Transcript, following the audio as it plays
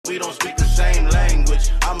We don't speak the same language.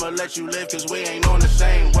 I'ma let you live cause we ain't on the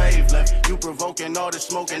same wavelength. You provoking all the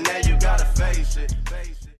smoke and now you gotta face it.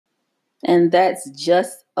 And that's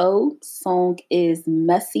Just O. Song is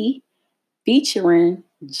Messy featuring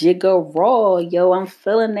Jigga Raw. Yo, I'm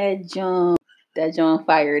feeling that John. That John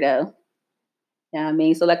fire though. You know what I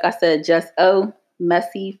mean? So like I said, Just O,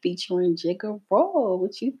 Messy featuring Jigga Raw.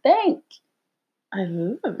 What you think? I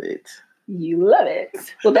love it. You love it.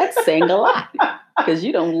 Well, that's saying a lot because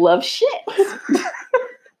you don't love shit.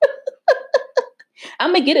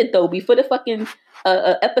 I'm gonna get it though before the fucking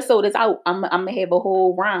episode is out. I'm gonna have a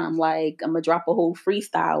whole rhyme. Like I'm gonna drop a whole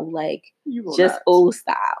freestyle. Like just not. Old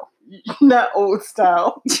style. Not old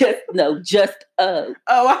style. Just Oh,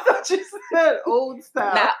 I thought you said old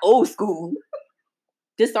style. Not old school.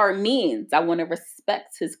 This our means. I want to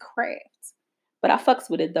respect his craft, but I fucks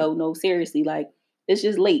with it though. No, seriously, like it's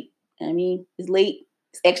just late. I mean, it's late.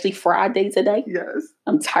 It's actually Friday today. Yes.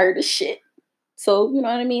 I'm tired of shit. So, you know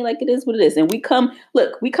what I mean? Like, it is what it is. And we come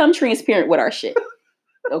transparent with our shit.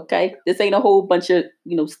 Okay? This ain't a whole bunch of,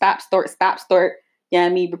 stop, start. You know what I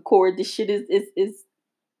mean? Record. This shit is you know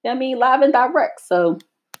what I mean? Live and direct. So,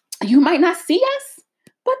 you might not see us,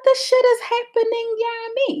 but the shit is happening, you know what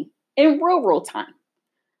I mean? In real time.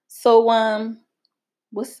 So,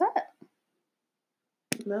 what's up?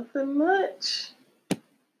 Nothing much.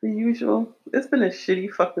 The usual. It's been a shitty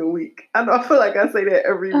fucking week. I know. I feel like I say that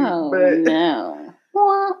every week, but no.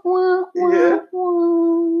 Yeah.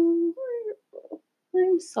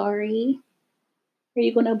 I'm sorry. Are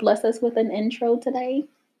you gonna bless us with an intro today?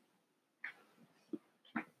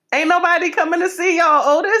 Ain't nobody coming to see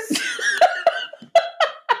y'all, Otis.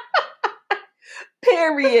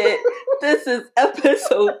 Period. This is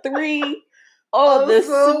episode 3 of the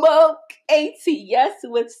Smoke ATS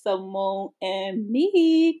with Simone and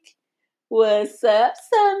Meek. What's up,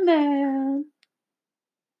 Simone?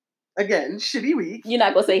 Again, shitty week. You're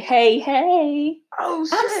not gonna say, hey. Oh,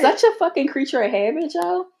 shit. I'm such a fucking creature of habit,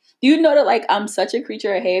 y'all. Do you know that, like, I'm such a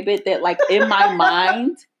creature of habit that, like, in my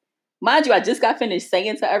mind you, I just got finished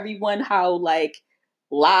saying to everyone how, like,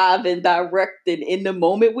 live and direct and in the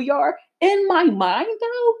moment we are. In my mind,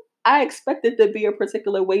 though, I expect it to be a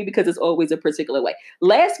particular way because it's always a particular way.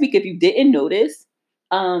 Last week, if you didn't notice,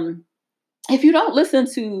 if you don't listen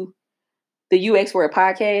to the UX4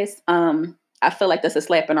 podcast, I feel like that's a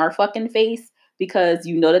slap in our fucking face because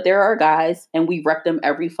you know that there are guys and we rep them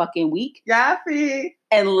every fucking week. Yappy.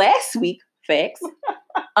 And last week, facts,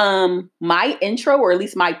 my intro, or at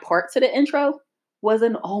least my part to the intro, was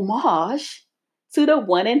an homage to the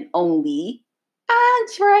one and only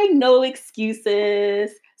Andre No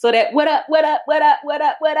Excuses. So that what up?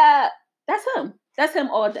 That's him. That's him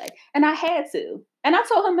all day. And I had to. And I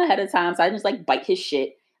told him ahead of time, so I just like bite his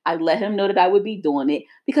shit. I let him know that I would be doing it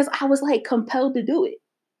because I was like compelled to do it.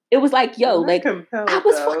 It was like, yo, like I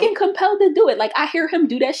was fucking compelled to do it. Like I hear him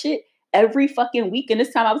do that shit every fucking week. And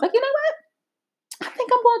this time I was like, you know what? I think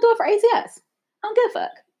I'm going to do it for ATS. I don't give a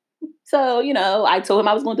fuck. So, I told him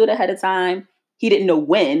I was going to do it ahead of time. He didn't know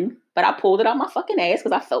when, but I pulled it out my fucking ass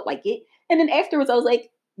because I felt like it. And then afterwards I was like,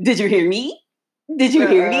 did you hear me? Did you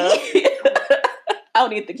hear me? I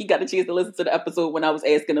don't even think he got a chance to listen to the episode when I was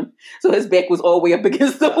asking him. So his back was all the way up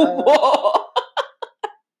against the wall.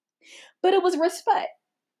 But it was respect.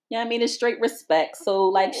 You know what I mean? It's straight respect. So,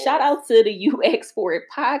 like, shout out to the UX for It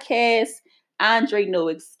podcast, Andre No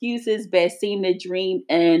Excuses, Basim the Dream,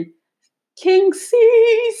 and King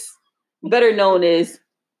C's, better known as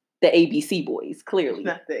the ABC Boys, clearly.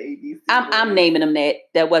 Not the ABC I'm naming them that.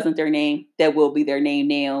 That wasn't their name. That will be their name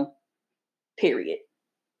now. Period.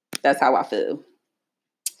 That's how I feel.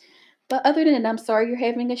 But other than that, I'm sorry you're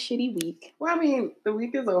having a shitty week. Well, I mean, the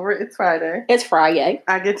week is over. It's Friday. It's Friday.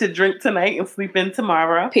 I get to drink tonight and sleep in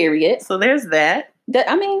tomorrow. Period. So there's that.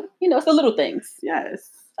 I mean, it's the little things. Yes.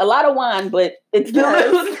 A lot of wine, but it's the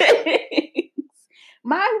little things.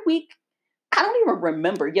 My week, I don't even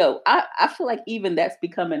remember. Yo, I feel like even that's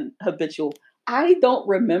becoming habitual. I don't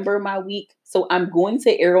remember my week, so I'm going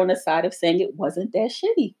to err on the side of saying it wasn't that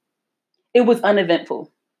shitty. It was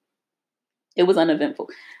uneventful.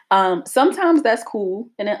 Sometimes that's cool,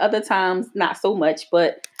 and then other times not so much.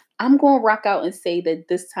 But I'm going to rock out and say that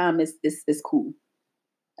this time is cool.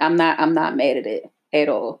 I'm not mad at it at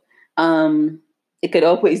all. It could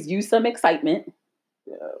always use some excitement.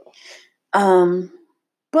 Yeah.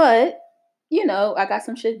 But I got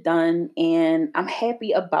some shit done, and I'm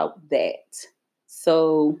happy about that.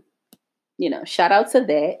 So, shout out to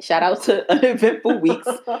that. Shout out to uneventful weeks.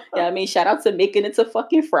 You know what I mean? Shout out to making it to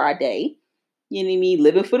fucking Friday. You know what I mean?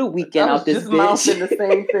 Living for the weekend out this bitch. I was just the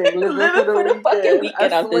same thing. Living for the fucking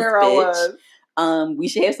weekend out this bitch. I was. We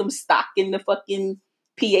should have some stock in the fucking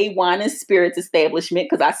PA Wine and Spirits establishment,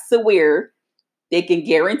 because I swear they can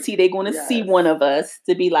guarantee they're going to see one of us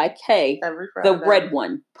to be like, hey, the red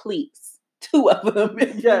one, please. 2 of them,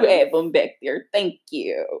 if you have them back there. Thank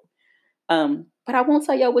you. But I won't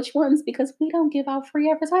tell y'all which ones because we don't give out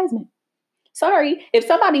free advertisement. Sorry. If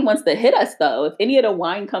somebody wants to hit us, though, if any of the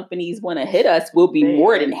wine companies want to hit us, we'll be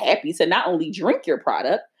more than happy to not only drink your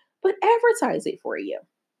product, but advertise it for you.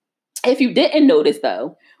 If you didn't notice,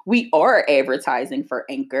 though, we are advertising for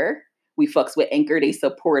Anchor. We fucks with Anchor. They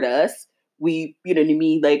support us. We, you know what I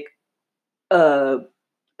mean, like,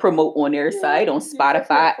 promote on their site, on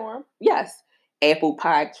Spotify. Yes. Apple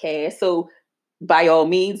Podcasts. So by all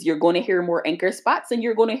means, you're going to hear more Anchor spots, and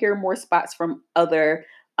you're going to hear more spots from other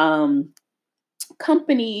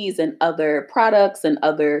companies and other products and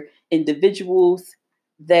other individuals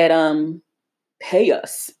that pay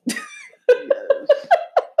us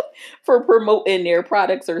for promoting their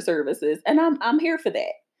products or services. And I'm here for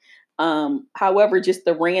that. However, just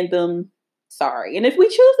the random, sorry. And if we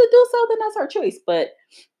choose to do so, then that's our choice. But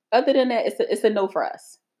other than that, it's a no for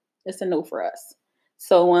us. It's a no for us.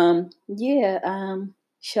 So,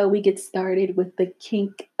 shall we get started with the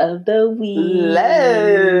kink of the week?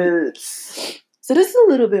 Let's. So this is a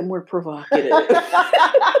little bit more provocative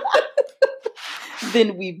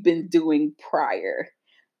than we've been doing prior.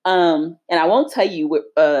 And I won't tell you what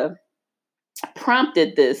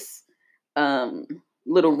prompted this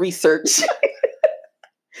little research.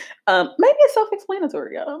 Maybe it's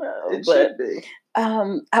self-explanatory. I don't know. It should be.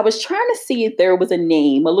 I was trying to see if there was a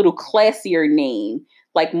name, a little classier name,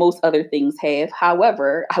 like most other things have.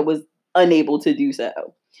 However, I was unable to do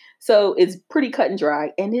so. So it's pretty cut and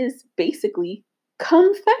dry, and is basically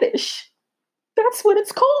cum fetish. That's what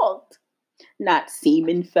it's called. Not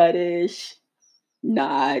semen fetish.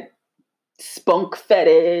 Not spunk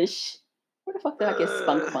fetish. Where the fuck did I get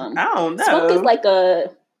spunk from? I don't know. Spunk is like I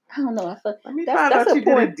don't know. Let me find out you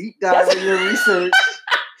did a deep dive in your research.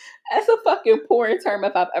 That's a fucking porn term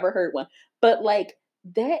if I've ever heard one. But like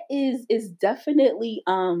that is definitely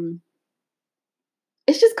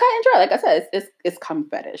it's just cut and dry. Like I said, it's cum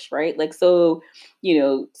fetish, right? Like, so,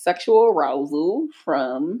 sexual arousal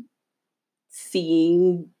from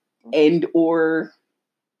seeing and or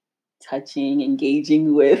touching,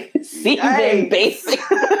 engaging with semen,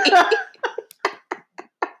 basically.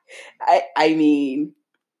 I mean,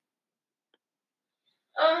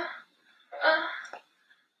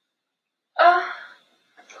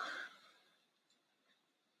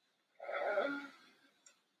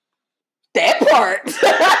 that part.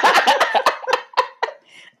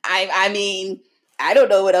 I mean, I don't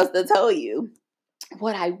know what else to tell you.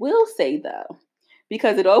 What I will say, though,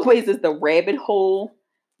 because it always is the rabbit hole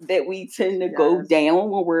that we tend to go down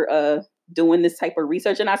when we're doing this type of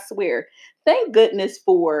research. And I swear, thank goodness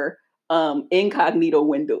for incognito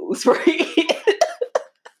windows, right?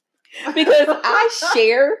 Because I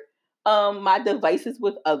share my devices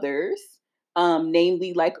with others,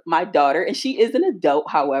 namely like my daughter, and she is an adult,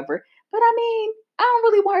 however. But I mean, I don't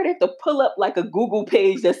really want her to have to pull up like a Google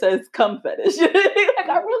page that says cum fetish. Like,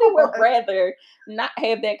 I really would rather not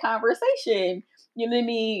have that conversation. You know what I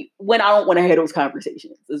mean? When I don't want to have those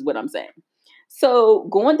conversations, is what I'm saying. So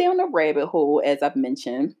going down the rabbit hole, as I've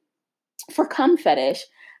mentioned, for cum fetish,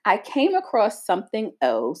 I came across something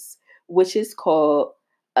else, which is called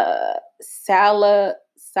salarophilia.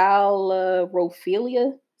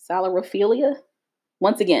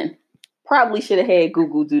 Once again, probably should have had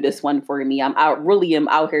Google do this one for me. I'm out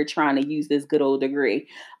here trying to use this good old degree.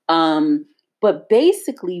 But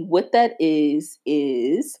basically what that is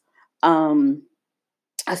a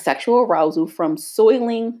sexual arousal from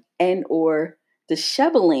soiling and or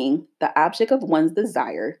disheveling the object of one's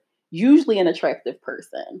desire, usually an attractive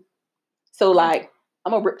person. So like,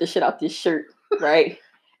 I'm gonna rip the shit out this shirt, right?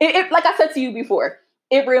 It like I said to you before,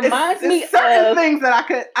 it reminds me of certain things that I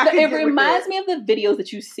could it reminds me of the videos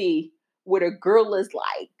that you see where the girl is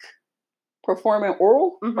like performing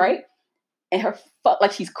oral, right? And her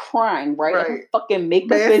like she's crying, right? And her fucking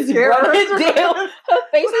makeup is running down her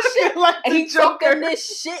face and shit. Like and he's talking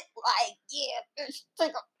this shit like, yeah, bitch,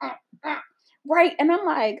 take a right. And I'm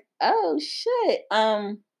like, oh shit.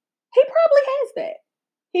 He probably has that.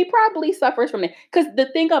 He probably suffers from that. Because the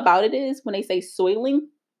thing about it is when they say soiling,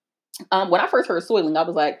 when I first heard soiling, I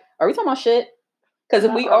was like, are we talking about shit? Because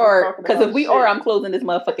if we are, I'm closing this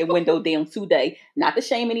motherfucking window down today. Not to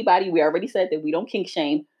shame anybody. We already said that we don't kink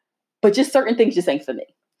shame, but just certain things just ain't for me.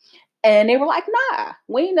 And they were like, nah,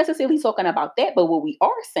 we ain't necessarily talking about that. But what we are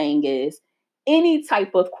saying is any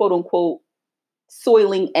type of quote unquote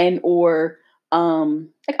soiling and or like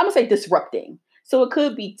I'm gonna say disrupting. So it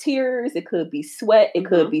could be tears, it could be sweat, it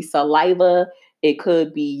could be saliva, It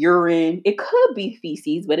could be urine. It could be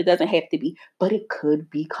feces, but it doesn't have to be. But it could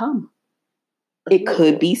be cum. It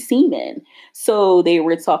could be semen. So they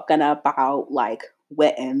were talking about like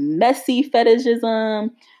wet and messy fetishism,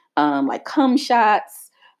 like cum shots.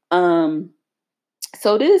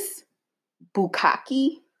 So this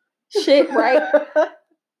bukkake shit, right?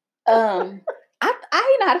 I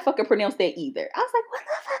didn't know how to fucking pronounce that either. I was like, what the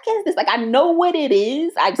fuck is this? Like, I know what it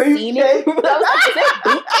is. I've seen it. I was like, is it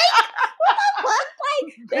boot cake? What the fuck?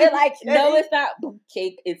 Like, they're like, no, it's not boot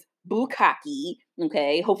cake. It's bukkake.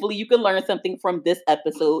 Okay. Hopefully you can learn something from this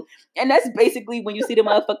episode. And that's basically when you see the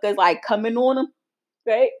motherfuckers like coming on them,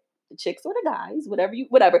 right? The chicks or the guys, whatever.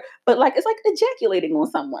 But like, it's like ejaculating on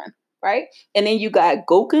someone, right? And then you got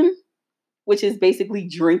goken, which is basically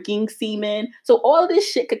drinking semen. So all of this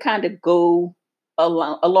shit could kind of go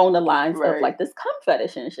along the lines of like this cum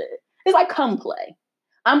fetish and shit. It's like cum play.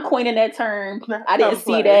 I'm coining that term. I didn't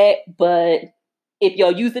see that, but if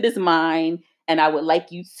y'all use it as mine, and I would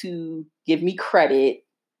like you to give me credit.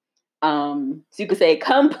 So you could say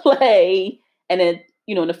cum play, and then,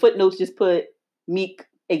 in the footnotes, just put Meek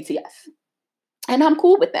ATS. And I'm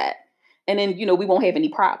cool with that. And then, we won't have any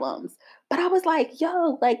problems. But I was like,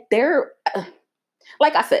 yo, like they're,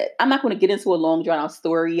 like I said, I'm not going to get into a long drawn out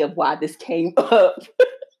story of why this came up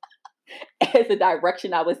as a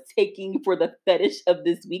direction I was taking for the fetish of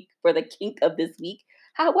this week, for the kink of this week.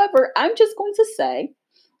 However, I'm just going to say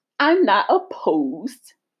I'm not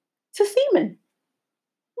opposed to semen.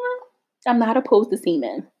 I'm not opposed to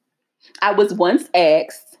semen. I was once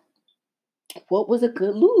asked, what was a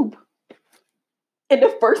good lube? And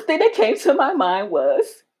the first thing that came to my mind was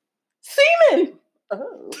semen.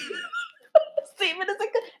 Oh. Semen is a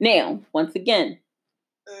good. Now, once again,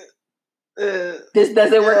 this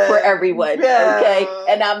doesn't work for everyone, okay?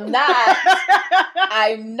 And I'm not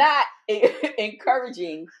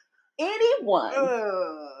encouraging anyone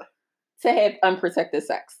to have unprotected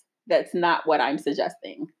sex. That's not what I'm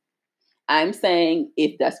suggesting. I'm saying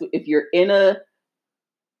if you're in a,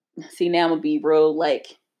 see, now I'm gonna be real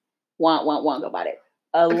like want about it.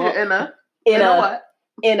 If you're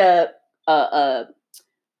in a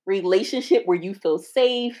relationship where you feel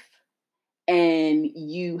safe and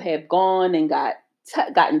you have gone and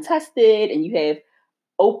gotten tested and you have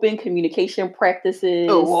open communication practices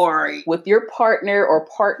with your partner or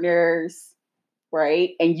partners,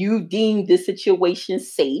 right? And you deem this situation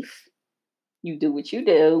safe, you do what you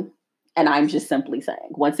do. And I'm just simply saying,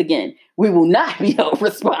 once again, we will not be held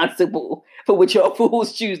responsible for what your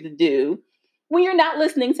fools choose to do when you're not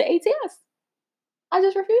listening to ATS. I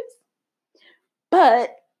just refuse.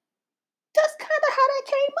 But that's kind of how that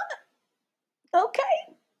came up.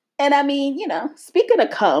 Okay. And I mean, speaking of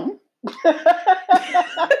cum,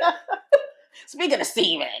 speaking of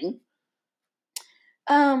semen,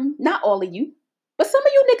 not all of you, but some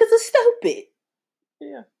of you niggas are stupid.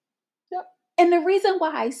 Yeah. Yep. And the reason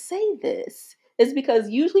why I say this is because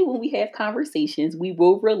usually when we have conversations, we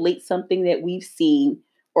will relate something that we've seen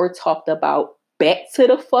or talked about back to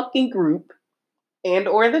the fucking group. And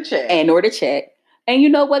or the chat. And you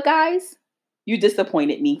know what, guys? You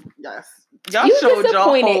disappointed me. Yes. Y'all showed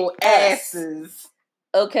your whole asses.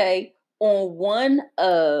 Okay. On one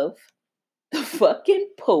of the fucking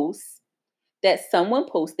posts that someone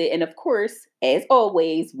posted. And of course, as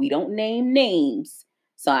always, we don't name names.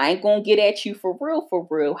 So I ain't going to get at you for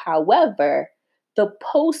real. However, the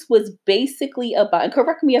post was basically about, and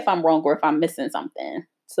correct me if I'm wrong or if I'm missing something.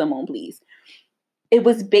 Someone, please. It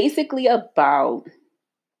was basically about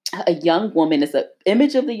a young woman. It's an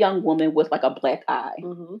image of the young woman with like a black eye,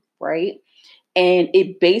 right? And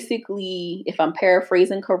it basically, if I'm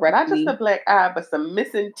paraphrasing correctly, not just a black eye, but some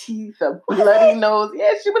missing teeth, a bloody nose.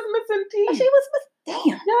 Yeah, she was missing teeth.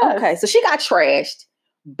 Damn. Yes. Okay, so she got trashed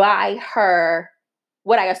by her,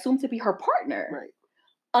 what I assume to be her partner, right?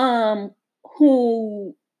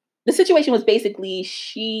 Who the situation was basically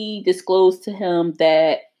she disclosed to him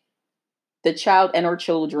that the child and her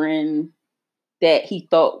children that he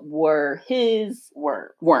thought were his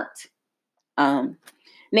weren't.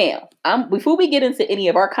 Now, before we get into any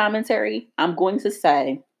of our commentary, I'm going to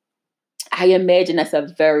say, I imagine that's a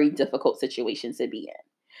very difficult situation to be in.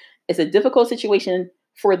 It's a difficult situation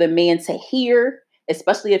for the man to hear,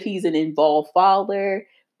 especially if he's an involved father,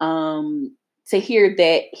 to hear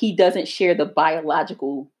that he doesn't share the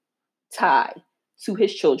biological tie to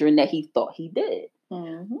his children that he thought he did.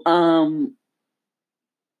 Mm-hmm.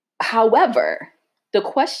 However, the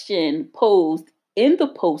question posed in the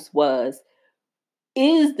post was,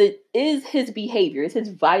 is his behavior, is his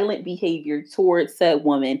violent behavior towards said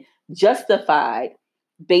woman justified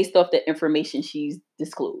based off the information she's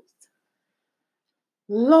disclosed?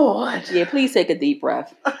 Lord. Yeah, please take a deep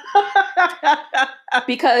breath.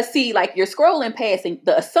 Because, see, like, you're scrolling past, and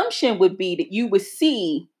the assumption would be that you would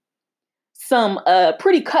see some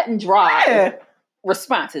pretty cut and dry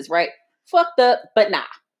responses, right? Fucked up, but nah,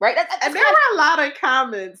 right? And there were a lot of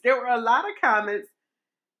comments.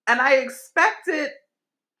 And I expected,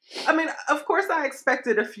 I mean, of course I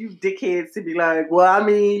expected a few dickheads to be like, well, I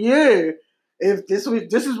mean, yeah, if this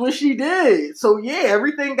is what she did. So yeah,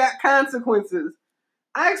 everything got consequences.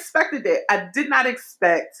 I expected that. I did not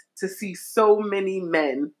expect to see so many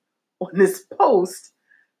men on this post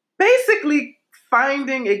basically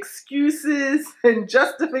finding excuses and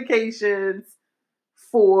justifications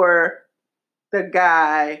for the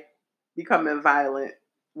guy becoming violent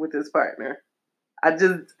with his partner. I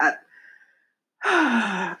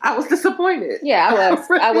was disappointed. Yeah, I was.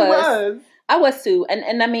 I I was too.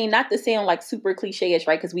 And I mean, not to sound like super cliche-ish,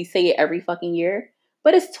 right? Because we say it every fucking year.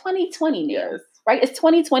 But it's 2020 now, yes. Right? It's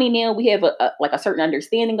 2020 now. We have a certain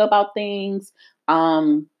understanding about things.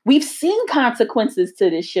 We've seen consequences to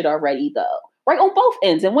this shit already, though, right? On both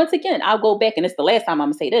ends. And once again, I'll go back, and it's the last time I'm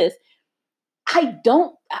gonna say this.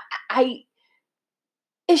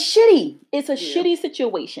 It's shitty. It's a shitty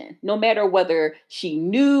situation. No matter whether she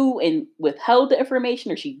knew and withheld the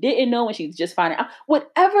information, or she didn't know and she's just finding out.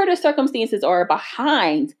 Whatever the circumstances are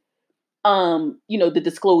behind, the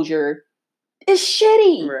disclosure. It's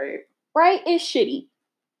shitty. Right? It's shitty.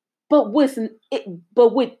 But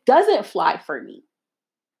what doesn't fly for me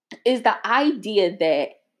is the idea that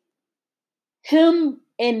him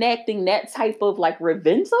enacting that type of like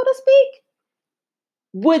revenge, so to speak,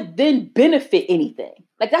 would then benefit anything.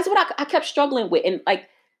 Like, that's what I kept struggling with. And like,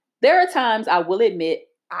 there are times I will admit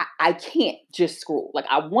I can't just scroll. Like,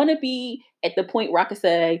 I want to be at the point where I can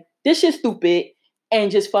say, this shit's stupid,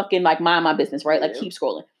 and just fucking like mind my business, right? Like, keep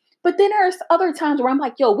scrolling. But then there's other times where I'm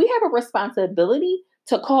like, yo, we have a responsibility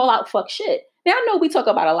to call out fuck shit. Now, I know we talk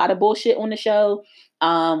about a lot of bullshit on the show.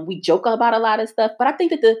 We joke about a lot of stuff, but I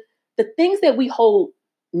think that the things that we hold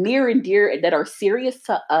near and dear that are serious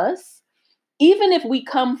to us, even if we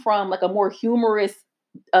come from like a more humorous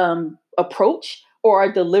approach, or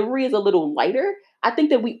our delivery is a little lighter, I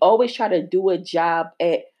think that we always try to do a job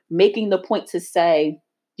at making the point to say,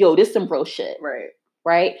 yo, this is some real shit.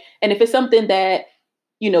 Right. And if it's something that,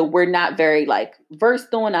 we're not very like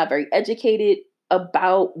versed on, not very educated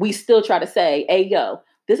about, we still try to say, hey, yo,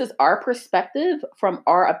 this is our perspective from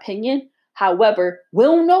our opinion. However, we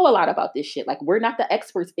don't know a lot about this shit. Like, we're not the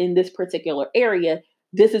experts in this particular area.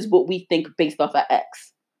 This is what we think based off of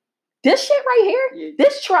X. This shit right here,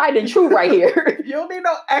 this tried and true right here. You don't need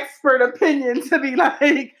no expert opinion to be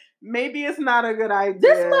like, maybe it's not a good idea.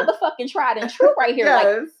 This motherfucking tried and true right here. Yes.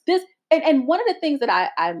 Like this. And one of the things that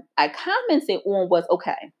I commented on was,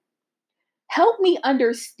 okay, help me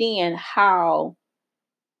understand how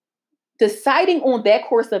deciding on that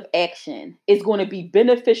course of action is going to be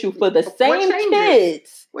beneficial for the same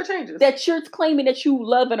kids. What changes? That you're claiming that you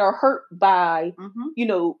love and are hurt by,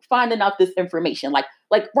 finding out this information. Like,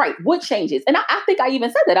 right, what changes? And I think I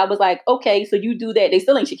even said that. I was like, okay, so you do that, they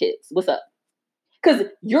still ain't your kids. What's up? Because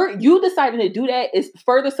you deciding to do that is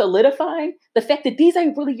further solidifying the fact that these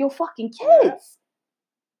ain't really your fucking kids.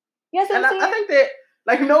 Yes, and I think that,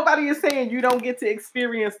 like, nobody is saying you don't get to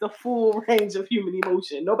experience the full range of human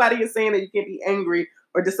emotion. Nobody is saying that you can't be angry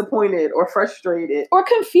or disappointed or frustrated or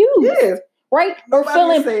confused. Yeah. Right? Or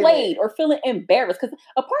feeling played or feeling embarrassed. Because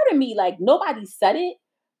a part of me, like, nobody said it,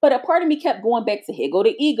 but a part of me kept going back to, here go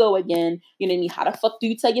the ego again. You know what I mean? How the fuck do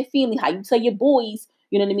you tell your family? How you tell your boys?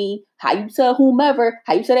 You know what I mean? How you tell whomever?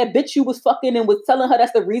 How you tell that bitch you was fucking and was telling her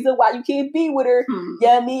that's the reason why you can't be with her? You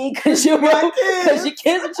know what I mean? Because your kids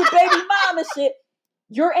with your baby mom and shit.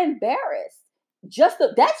 You're embarrassed.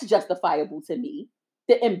 That's justifiable to me.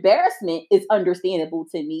 The embarrassment is understandable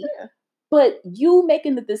to me. Yeah. But you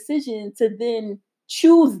making the decision to then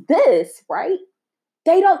choose this, right?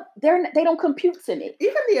 They don't compute to me.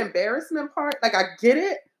 Even the embarrassment part, like, I get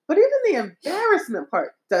it, but even the embarrassment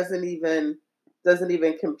part doesn't even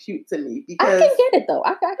compute to me, because I can get it though.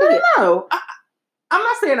 I get it. No, I'm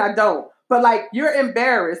not saying I don't, but like, you're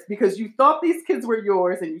embarrassed because you thought these kids were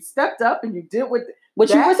yours and you stepped up and you did what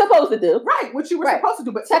you were supposed to do. Right, what you were supposed to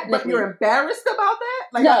do. But you're embarrassed about that?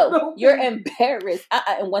 Like, no, you're embarrassed.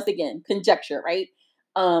 And once again, conjecture, right?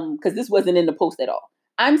 Because this wasn't in the post at all.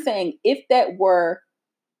 I'm saying if that were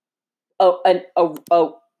an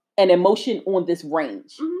emotion on this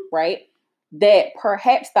range, right? That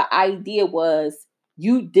perhaps the idea was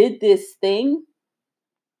you did this thing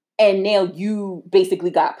and now you basically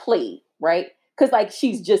got played, right? Because like,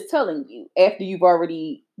 she's just telling you after you've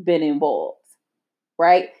already been involved,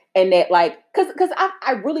 right? And that, like, because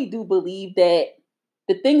I really do believe that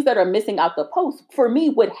the things that are missing out the post for me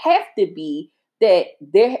would have to be that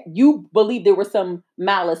you believe there was some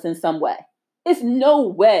malice in some way. It's no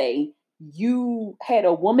way you had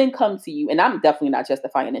a woman come to you, and I'm definitely not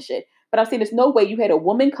justifying this shit, but I'm saying there's no way you had a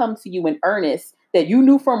woman come to you in earnest that you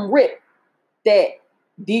knew from rip that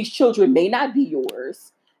these children may not be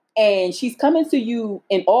yours. And she's coming to you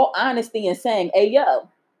in all honesty and saying, hey, yo,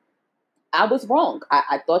 I was wrong.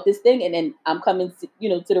 I thought this thing, and then I'm coming to,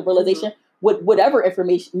 to the realization with whatever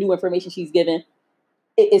new information she's given,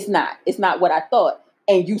 it's not what I thought.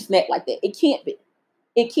 And you snap like that. It can't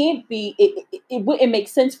be. It wouldn't make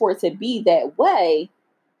sense for it to be that way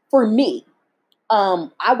for me.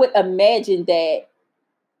 I would imagine that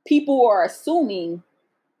people are assuming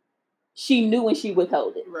she knew and she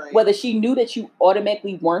withheld it. Right. Whether she knew that you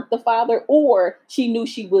automatically weren't the father, or she knew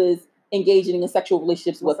she was engaging in sexual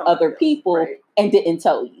relationships with other people, right, and didn't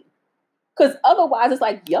tell you. Because otherwise it's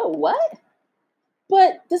like, yo, what?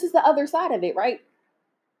 But this is the other side of it, right?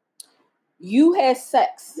 You had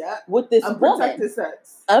sex with this unprotected woman.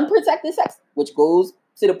 Unprotected sex, which goes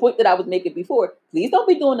to the point that I was making before. Please don't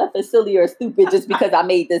be doing nothing silly or stupid just because I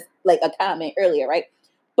made this like a comment earlier, right?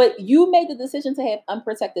 But you made the decision to have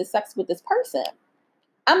unprotected sex with this person.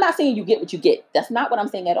 I'm not saying you get what you get. That's not what I'm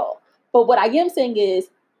saying at all. But what I am saying is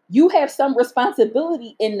you have some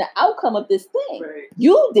responsibility in the outcome of this thing. Right.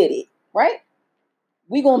 You did it, right?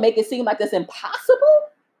 We're going to make it seem like that's impossible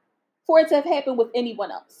for it to have happened with anyone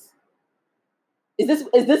else. Is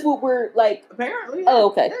this what we're like? Apparently. Yeah. Oh,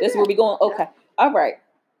 okay. Yeah, This is where we're going? Okay. Yeah. All right.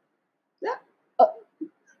 Yeah.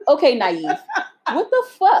 Okay, naive. What the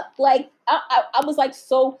fuck? Like, I was like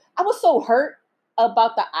I was so hurt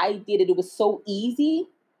about the idea that it was so easy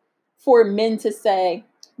for men to say,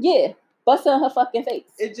 yeah, bust her in her fucking face.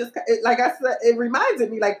 Like I said, it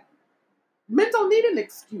reminded me, like, men don't need an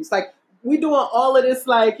excuse. Like, we doing all of this,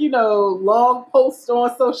 like, long posts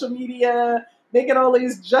on social media, making all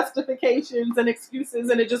these justifications and excuses.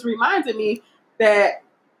 And it just reminded me that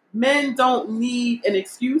men don't need an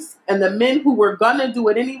excuse. And the men who were going to do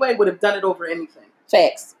it anyway would have done it over anything.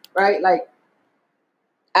 Facts. Right? Like,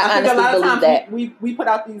 I think a lot of times we put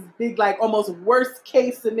out these big, like, almost worst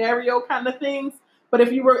case scenario kind of things. But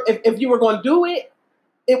if you were going to do it,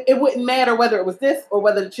 it wouldn't matter whether it was this or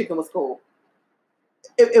whether the chicken was cold.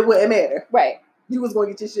 It wouldn't matter. Right. You was going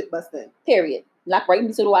to get your shit busted in. Period. Knock right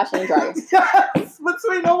into the washer and dryer. Yes,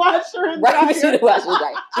 between the washer and dryer. Right between the washer and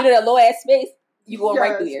dryer. You know that low ass space? You going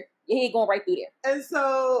right through there. Your head going right through there. And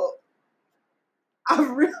so I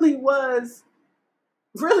really was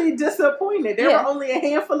really disappointed. There were only a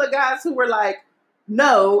handful of guys who were like,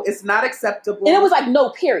 no, it's not acceptable. And it was like, no,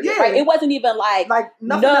 period. Right? It wasn't even like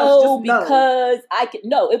nothing else, just because I could.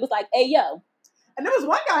 No, it was like, hey, yo. And there was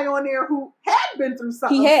one guy on there who had been through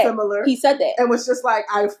something similar. He said that. And was just like,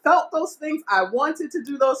 I felt those things. I wanted to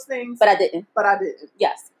do those things. But I didn't.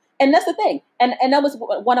 Yes. And that's the thing. And that was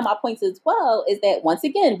one of my points as well, is that once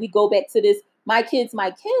again, we go back to this, my kids.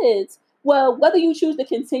 Well, whether you choose to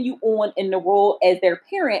continue on in the role as their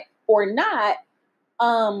parent or not,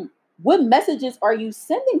 what messages are you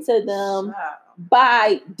sending to them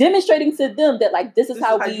by demonstrating to them that, like, this is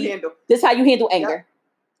how you handle anger. Yep.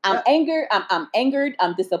 I'm angered.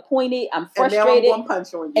 I'm disappointed. I'm frustrated. And now I'm going to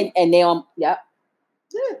punch on you. And now I'm, yep.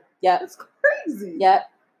 Yeah. It's crazy. Yep.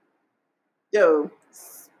 Yo,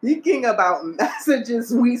 speaking about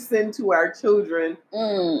messages we send to our children.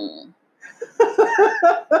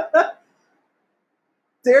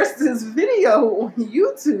 There's this video on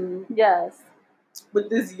YouTube. Yes. With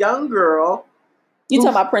this young girl. You talking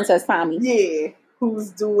about Princess Tommy? Yeah. Who's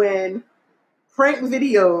doing prank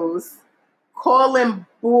videos calling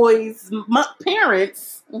boys,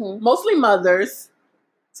 parents, mostly mothers,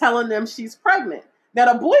 telling them she's pregnant.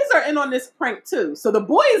 Now, the boys are in on this prank too. So the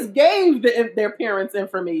boys gave their parents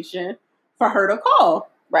information for her to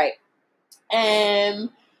call. Right.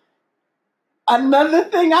 And another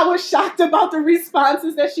thing I was shocked about the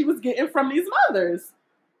responses that she was getting from these mothers.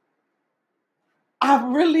 I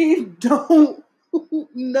really don't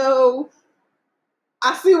know.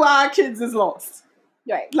 I see why our kids is lost.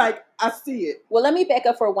 Right. Like, I see it. Well, let me back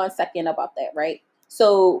up for 1 second about that, right?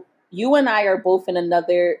 So you and I are both in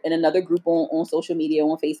another group on social media,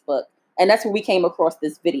 on Facebook. And that's where we came across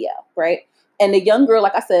this video, right? And the young girl,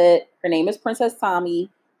 like I said, her name is Princess Tommy.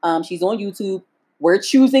 She's on YouTube. We're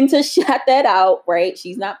choosing to shout that out, right?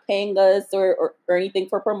 She's not paying us or anything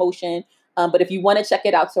for promotion. But if you want to check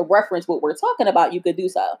it out to reference what we're talking about, you could do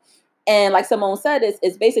so. And like Simone said,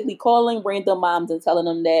 it's basically calling random moms and telling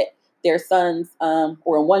them that their sons,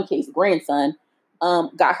 or in one case, grandson,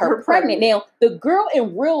 got her pregnant. Now, the girl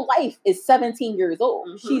in real life is 17 years old.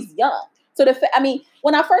 Mm-hmm. She's young. So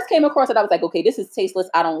when I first came across it, I was like, okay, this is tasteless.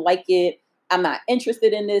 I don't like it. I'm not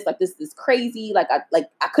interested in this. Like, this is crazy.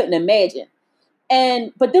 I couldn't imagine.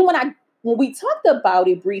 But then when we talked about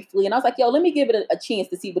it briefly, and I was like, yo, let me give it a chance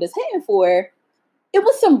to see what it's hitting for. It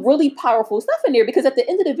was some really powerful stuff in there, because at the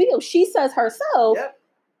end of the video, she says herself,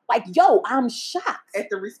 like, yo, I'm shocked at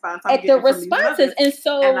the response. At the responses.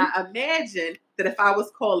 And I imagine that if I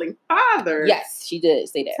was calling fathers. Yes, she did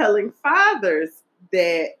say that. Telling fathers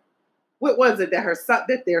that, what was it,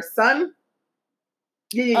 that their son?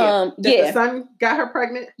 The son got her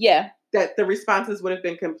pregnant? Yeah. That the responses would have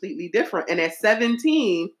been completely different. And at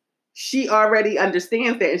 17, she already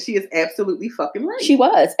understands that, and she is absolutely fucking right. She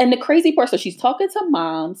was. And the crazy part, so she's talking to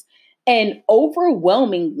moms, and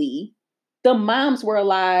overwhelmingly, the moms were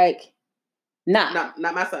like, nah. No,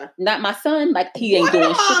 not my son. Not my son. Like, he ain't doing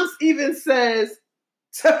shit. One of the moms even says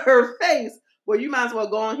to her face, well, you might as well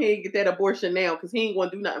go on here and get that abortion now, because he ain't going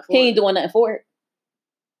to do nothing for it. He ain't doing nothing for it.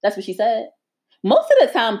 That's what she said. Most of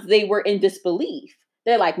the times, they were in disbelief.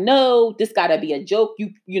 They're like, no, this gotta be a joke.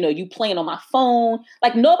 You playing on my phone.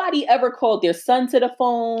 Like, nobody ever called their son to the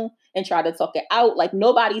phone and tried to talk it out. Like,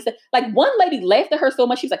 nobody said, like, one lady laughed at her so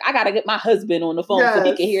much, she was like, I gotta get my husband on the phone so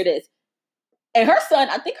he can hear this. And her son,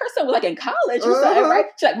 I think her son was like in college or something, right?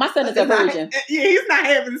 She's like, my son is a virgin. He's not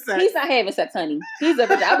having sex. He's not having sex, honey. He's a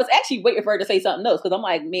virgin. I was actually waiting for her to say something else, because I'm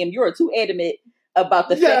like, ma'am, you're too adamant about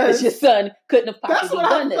the fact that your son couldn't have possibly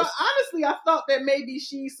done this. Honestly, I thought that maybe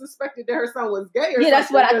she suspected that her son was gay or something.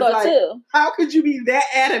 That's what I thought too. How could you be that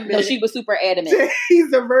adamant? No, she was super adamant.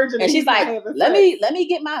 He's a virgin. And she's like, let me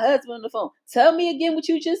get my husband on the phone. Tell me again what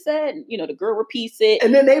you just said. And, the girl repeats it.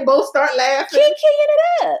 And then they both start laughing.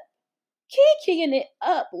 Keying it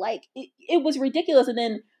up. Like, it was ridiculous. And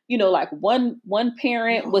then, like one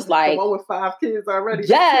parent was like, the one with 5 kids already.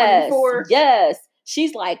 Yes. 24. Yes.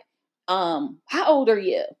 She's like, how old are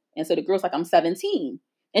you? And so the girl's like, I'm 17.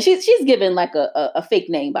 And she's given like a fake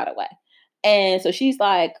name, by the way. And so she's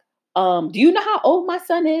like, do you know how old my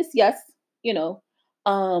son is? Yes. Well,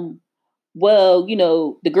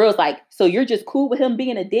 the girl's like, so you're just cool with him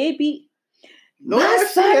being a deadbeat? My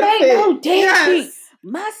son ain't no deadbeat. Yes.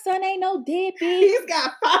 My son ain't no deadbeat. He's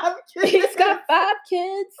got 5 kids. He's got 5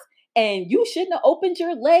 kids. And you shouldn't have opened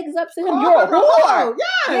your legs up to him. You're a whore.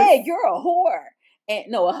 Yes. Yeah, you're a whore. And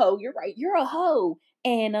no, a hoe. You're right. You're a hoe.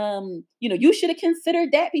 And, you should have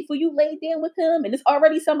considered that before you laid down with him. And it's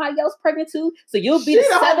already somebody else pregnant too. So you'll be the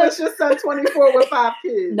 7th. Your son 24 with 5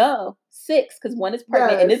 kids. No, 6, because one is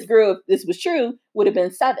pregnant. Yes. And this girl, if this was true, would have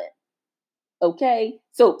been 7. Okay?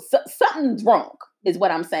 So something's wrong, is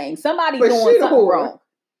what I'm saying. Somebody's doing something wrong.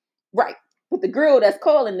 Right. But the girl that's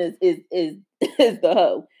calling is the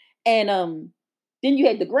hoe. And then you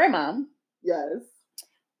had the grandma. Yes.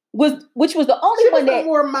 Which was the only one that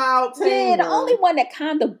more mild. Yeah, the only one that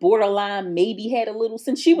kind of borderline maybe had a little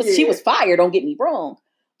sense. She was fired, don't get me wrong.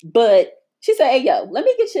 But she said, hey, yo, let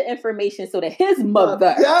me get your information so that his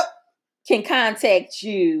mother can contact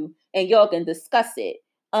you and y'all can discuss it.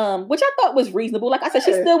 Which I thought was reasonable. Like I said,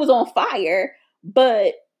 she still was on fire,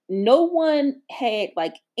 but no one had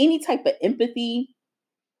like any type of empathy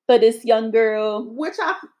for this young girl. Which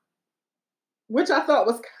I thought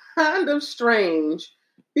was kind of strange.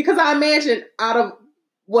 Because I imagine out of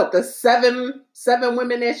the seven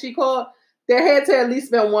women that she called, there had to at least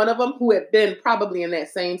been one of them who had been probably in that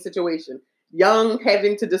same situation. Young,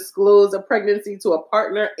 having to disclose a pregnancy to a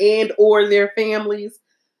partner and or their families.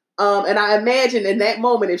 And I imagine in that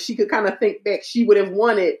moment, if she could kind of think back, she would have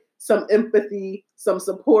wanted some empathy, some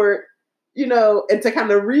support, and to kind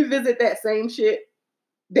of revisit that same shit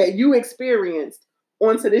that you experienced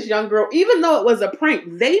onto this young girl, even though it was a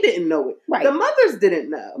prank, they didn't know it. Right. The mothers didn't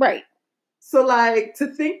know. Right. So, like, to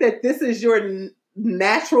think that this is your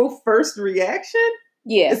natural first reaction,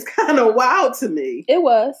 it's kind of wild to me. It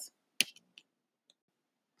was.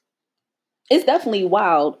 It's definitely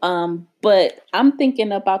wild. But I'm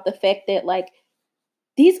thinking about the fact that, like,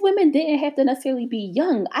 these women didn't have to necessarily be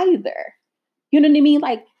young either. You know what I mean?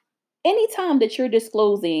 Like, anytime that you're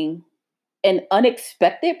disclosing an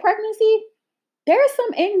unexpected pregnancy, there's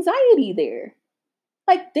some anxiety there.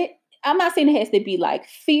 Like, I'm not saying it has to be like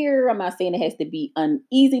fear. I'm not saying it has to be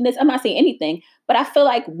uneasiness. I'm not saying anything. But I feel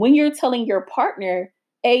like when you're telling your partner,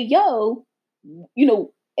 hey, yo,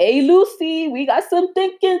 hey, Lucy, we got some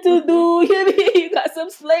thinking to do. You got some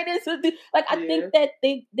slating to do. Like, I think that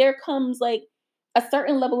there comes like a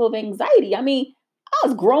certain level of anxiety. I mean, I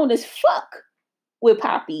was grown as fuck with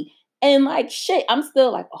Poppy. And like, shit, I'm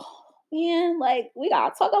still like, oh, man, like, we got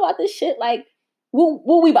to talk about this shit. Like,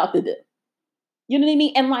 what we about to do? You know what I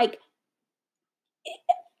mean? And like,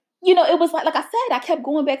 it was like I said, I kept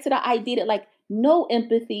going back to the idea that like no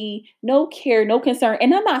empathy, no care, no concern.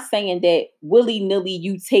 And I'm not saying that willy-nilly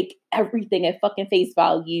you take everything at fucking face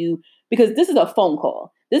value, because this is a phone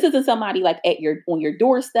call. This isn't somebody like on your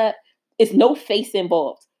doorstep. It's no face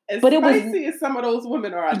involved. But it was spicy as some of those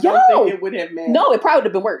women are. I don't think it would have mattered. No, it probably would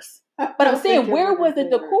have been worse. But I'm saying, where was the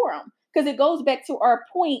decorum? Because it goes back to our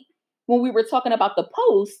point when we were talking about the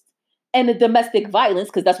post and the domestic violence,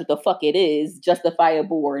 because that's what the fuck it is,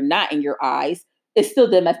 justifiable or not in your eyes. It's still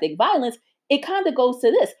domestic violence. It kind of goes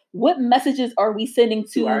to this. What messages are we sending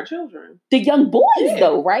to our children? The young boys,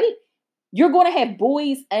 though, right? You're going to have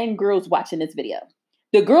boys and girls watching this video.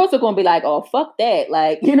 The girls are going to be like, oh, fuck that.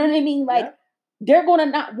 Like, you know what I mean? Like, they're going to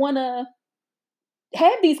not want to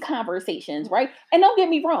have these conversations, right? And don't get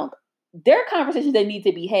me wrong. There are conversations that need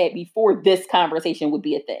to be had before this conversation would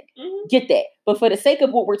be a thing. Mm-hmm. Get that. But for the sake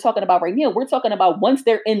of what we're talking about right now, we're talking about once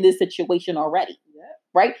they're in this situation already,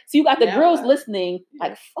 right? So you got the girls listening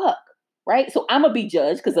like, fuck, right? So I'm going to be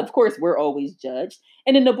judged because, of course, we're always judged.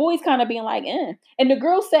 And then the boys kind of being like, eh. And the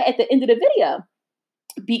girl said at the end of the video,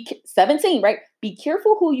 be 17, right? Be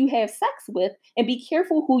careful who you have sex with and be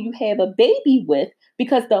careful who you have a baby with,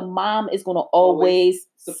 because the mom is going to always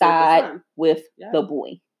side with the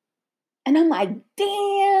boy. And I'm like,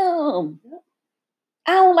 damn.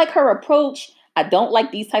 I don't like her approach. I don't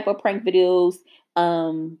like these type of prank videos.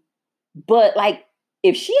 But like,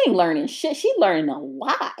 if she ain't learning shit, she's learning a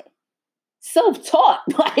lot. Self-taught.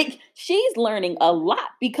 Like, she's learning a lot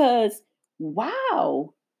because,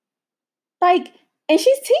 wow. Like, and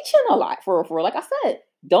she's teaching a lot for her. Like I said,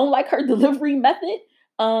 don't like her delivery method.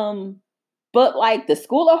 But like the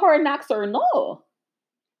school of hard knocks or no.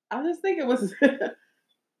 I just think it was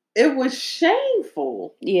it was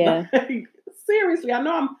shameful. Yeah. Like, seriously, I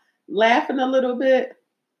know I'm laughing a little bit,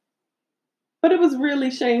 but it was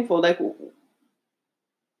really shameful. Like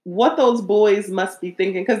what those boys must be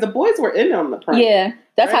thinking, because the boys were in on the prank. Yeah,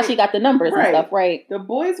 that's how she got the numbers and stuff, right? The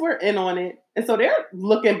boys were in on it, and so they're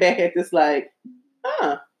looking back at this like,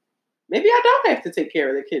 maybe I don't have to take care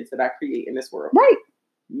of the kids that I create in this world. Right.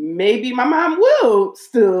 Maybe my mom will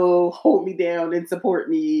still hold me down and support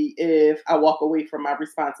me if I walk away from my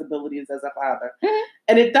responsibilities as a father. Mm-hmm.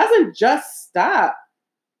 And it doesn't just stop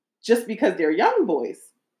just because they're young boys.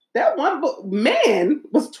 That one man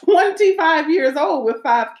was 25 years old with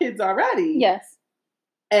 5 kids already. Yes.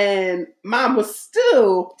 And mom was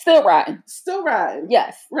still riding. Still riding.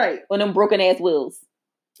 Yes. Right. On them broken ass wheels.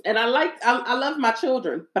 And I love my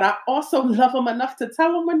children, but I also love them enough to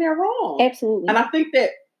tell them when they're wrong. Absolutely. And I think that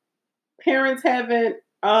parents haven't,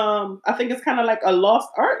 I think it's kind of like a lost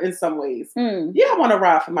art in some ways. Mm. Yeah, I want to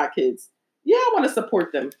ride for my kids. Yeah, I want to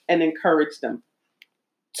support them and encourage them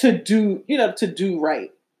to do right.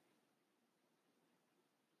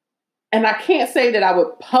 And I can't say that I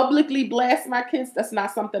would publicly blast my kids. That's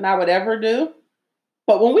not something I would ever do.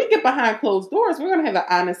 But when we get behind closed doors, we're going to have an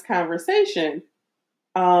honest conversation.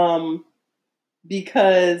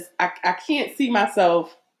 Because I can't see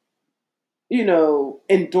myself,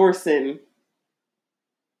 endorsing,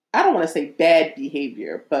 I don't want to say bad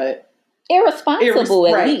behavior, but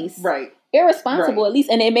irresponsible at least. Right. Irresponsible at least.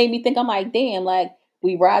 And it made me think, I'm like, damn, like,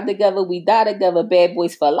 we ride together, we die together, bad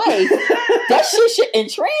boys for life. That shit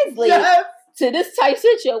shouldn't translate to this type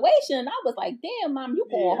situation. And I was like, damn, mom, you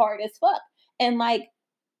going hard as fuck. And like,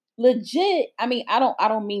 legit, I mean, I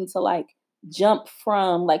don't mean to like jump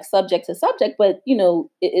from like subject to subject, but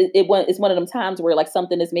it's one of them times where like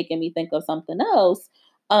something is making me think of something else.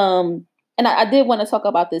 And I did want to talk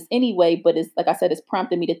about this anyway, but it's like I said, it's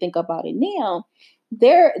prompted me to think about it now.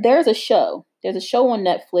 There's a show on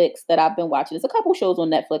Netflix that I've been watching. There's a couple shows on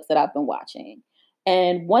Netflix that I've been watching.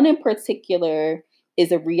 And one in particular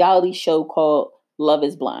is a reality show called Love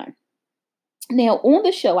is Blind. Now on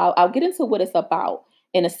the show, I'll get into what it's about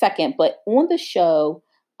in a second, but on the show,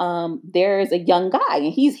 there's a young guy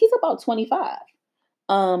and he's about 25.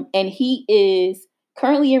 And he is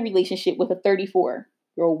currently in a relationship with a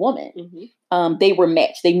 34-year-old woman. Mm-hmm. They were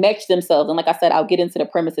matched. They matched themselves. And like I said, I'll get into the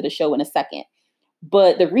premise of the show in a second.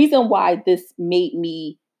 But the reason why this made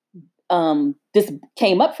me, this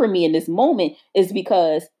came up for me in this moment is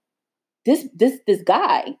because this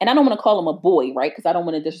guy, and I don't want to call him a boy, right? Because I don't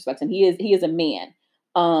want to disrespect him. He is a man.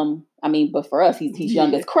 I mean, but for us, he's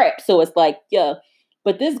young as crap. So it's like, yeah.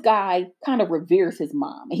 But this guy kind of reveres his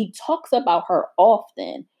mom, and he talks about her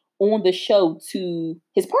often on the show to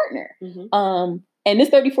his partner. Mm-hmm. And this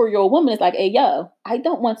 34-year-old woman is like, hey, yo, I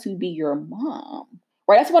don't want to be your mom.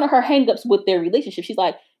 Right? That's one of her hangups with their relationship. She's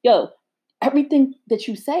like, yo, everything that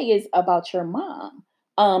you say is about your mom.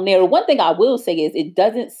 Now, the one thing I will say is it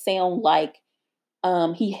doesn't sound like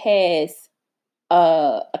he has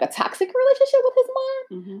like a toxic relationship with his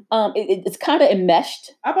mom. It's kind of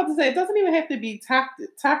enmeshed. I'm about to say, it doesn't even have to be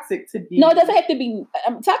toxic to be. No, it doesn't have to be.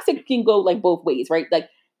 Toxic can go like both ways, right? Like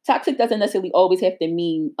toxic doesn't necessarily always have to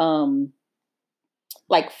mean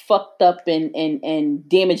like fucked up and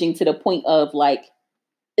damaging to the point of like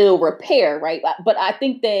ill repair, right? But I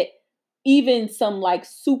think that even some like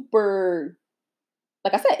super,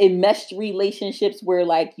 like I said, enmeshed relationships where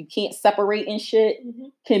like you can't separate and shit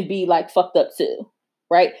can be like fucked up too,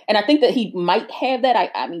 right? And I think that he might have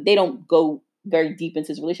that. I mean, they don't go very deep into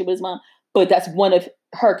his relationship with his mom, but that's one of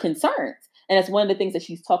her concerns. And that's one of the things that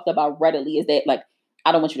she's talked about readily is that like,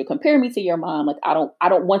 I don't want you to compare me to your mom. Like, I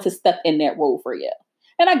don't want to step in that role for you.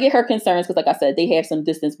 And I get her concerns because, like I said, they have some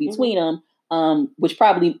distance between them, which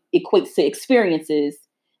probably equates to experiences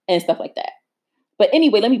and stuff like that. But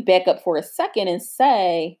anyway, let me back up for a second and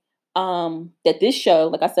say that this show,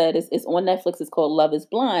 like I said, is on Netflix. It's called Love is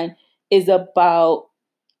Blind, is about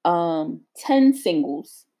 10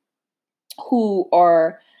 singles who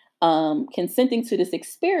are consenting to this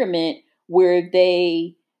experiment where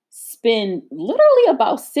they spend literally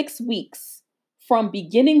about 6 weeks from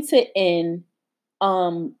beginning to end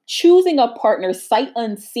choosing a partner sight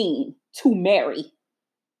unseen to marry,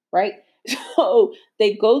 right? So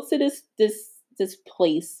they go to this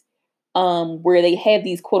place where they have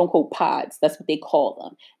these quote unquote pods. That's what they call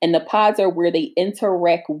them. And the pods are where they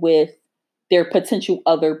interact with their potential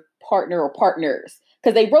other partner or partners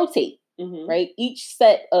because they rotate, right? Each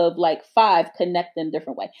set of like 5 connect in a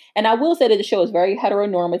different way. And I will say that the show is very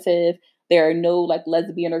heteronormative. There are no like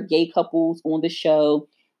lesbian or gay couples on the show,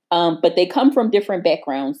 but they come from different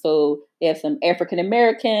backgrounds. So they have some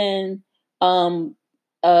African-American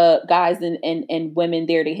guys and women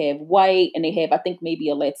there. They have white and they have, I think, maybe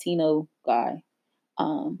a Latino guy.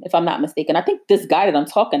 If I'm not mistaken. I think this guy that I'm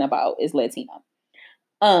talking about is Latino.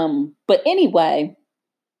 But anyway,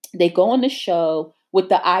 they go on the show with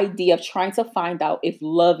the idea of trying to find out if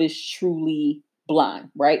love is truly blind,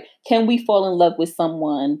 right? Can we fall in love with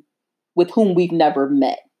someone with whom we've never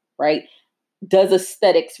met, right? Does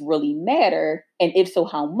aesthetics really matter? And if so,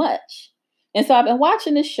 how much? And so I've been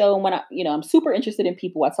watching this show when I'm super interested in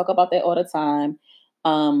people. I talk about that all the time.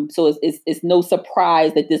 So it's no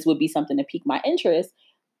surprise that this would be something to pique my interest,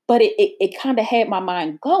 but it kind of had my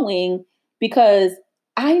mind going because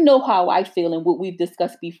I know how I feel and what we've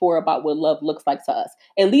discussed before about what love looks like to us,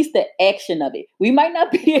 at least the action of it. We might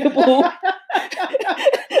not be able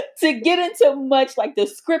to get into much like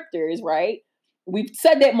descriptors, right? We've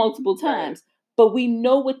said that multiple times. Right. But we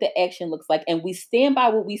know what the action looks like. And we stand by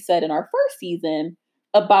what we said in our first season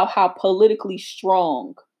about how politically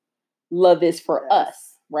strong love is for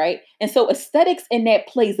us, right? And so aesthetics in that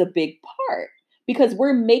plays a big part because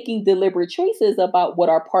we're making deliberate choices about what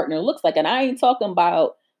our partner looks like. And I ain't talking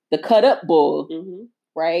about the cut up bull,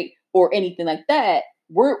 right? Or anything like that.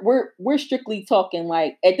 We're strictly talking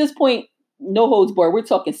like, at this point, no holds barred, we're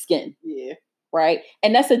talking skin. Yeah. Right.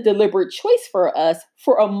 And that's a deliberate choice for us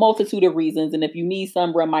for a multitude of reasons. And if you need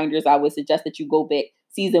some reminders, I would suggest that you go back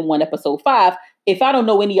season 1, episode 5. If I don't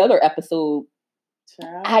know any other episode,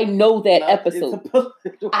 I know that episode.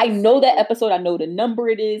 I know that episode. I know the number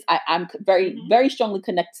it is. I'm very, very strongly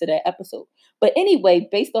connected to that episode. But anyway,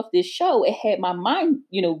 based off this show, it had my mind,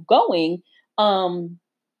 going,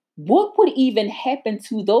 what would even happen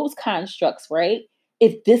to those constructs, right?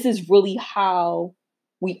 If this is really how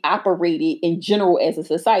we operated in general as a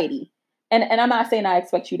society. And I'm not saying I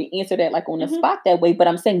expect you to answer that like on the spot that way, but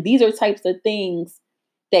I'm saying these are types of things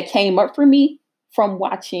that came up for me from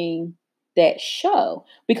watching that show.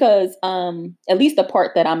 Because at least the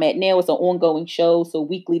part that I'm at now is an ongoing show. So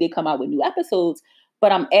weekly they come out with new episodes.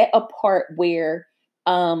 But I'm at a part where,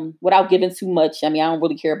 without giving too much, I mean, I don't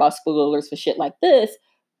really care about spoilers for shit like this,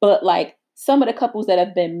 but like some of the couples that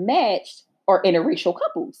have been matched are interracial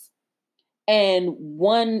couples. And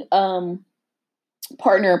one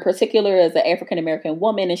partner in particular is an African-American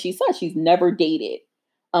woman. And she said she's never dated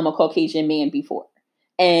a Caucasian man before.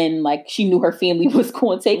 And like she knew her family was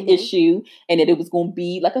going to take issue and that it was going to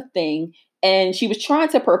be like a thing. And she was trying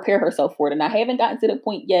to prepare herself for it. And I haven't gotten to the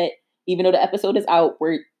point yet, even though the episode is out,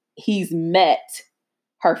 where he's met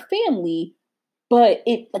her family. But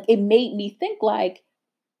it made me think like,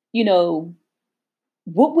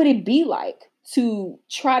 what would it be like to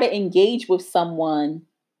try to engage with someone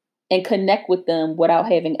and connect with them without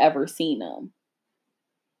having ever seen them?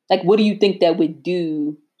 Like, what do you think that would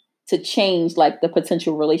do to change like the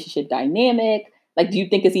potential relationship dynamic? Like, do you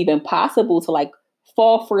think it's even possible to like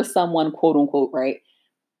fall for someone, quote unquote, right,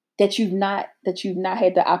 that you've not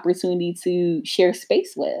had the opportunity to share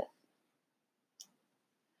space with?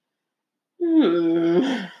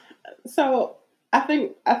 So I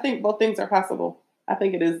think both things are possible. I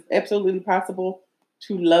think it is absolutely possible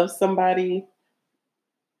to love somebody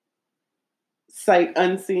sight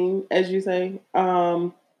unseen, as you say.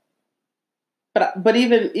 But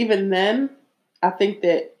even then, I think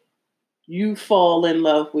that you fall in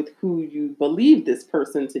love with who you believe this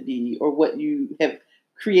person to be, or what you have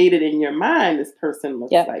created in your mind this person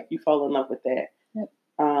looks like. You fall in love with that. Yep.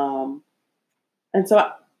 And so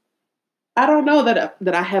I don't know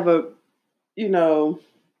that I have a,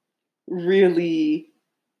 really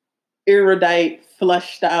erudite,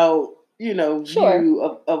 fleshed out, view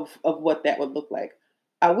of what that would look like.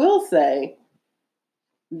 I will say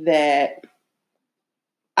that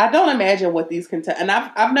I don't imagine what these and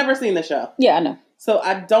I've never seen the show. Yeah, I know. So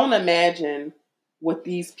I don't imagine what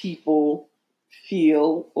these people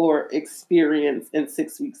feel or experience in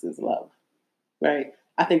 6 weeks is love, right?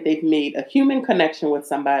 I think they've made a human connection with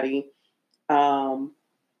somebody, and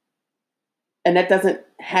that doesn't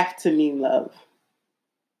have to mean love.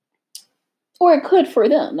 Or it could for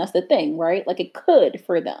them. That's the thing, right? Like it could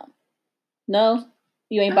for them. No?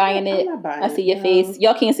 You ain't buying it? I'm not buying I see your face.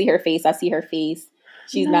 Y'all can't see her face. I see her face.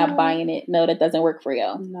 She's not buying it. No, that doesn't work for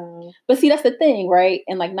y'all. No. But see, that's the thing, right?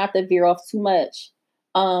 And like, not to veer off too much.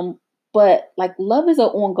 But like, love is an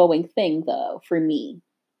ongoing thing, though, for me,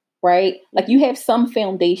 right? Like, you have some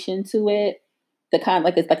foundation to it, the kind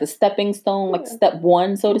like it's like a stepping stone, like step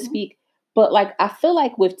one, so to speak. But like, I feel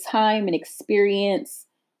like with time and experience,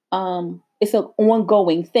 it's an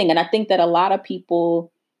ongoing thing, and I think that a lot of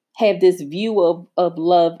people have this view of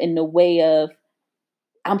love in the way of,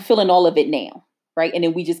 I'm feeling all of it now. Right. And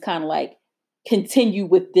then we just kind of like continue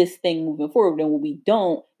with this thing moving forward. And when we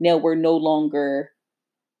don't, now we're no longer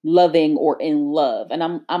loving or in love. And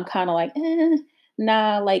I'm kind of like,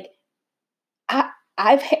 nah, like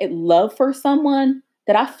I've had love for someone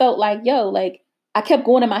that I felt like, like I kept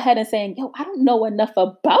going in my head and saying, I don't know enough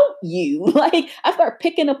about you. Like I start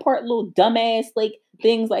picking apart little dumbass like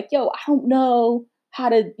things like, I don't know how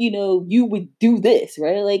to, you would do this,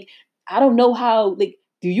 right? Like, I don't know how, like,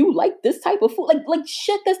 do you like this type of food? Like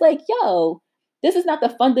shit that's like, this is not the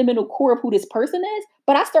fundamental core of who this person is.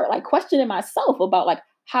 But I start like questioning myself about like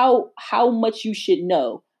how much you should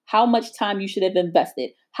know, how much time you should have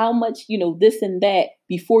invested, how much, this and that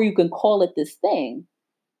before you can call it this thing.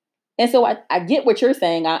 And so I get what you're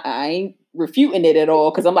saying. I ain't refuting it at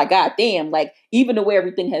all, because I'm like, God damn, like even the way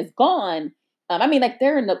everything has gone. I mean, like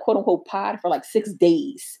they're in the quote unquote pod for like 6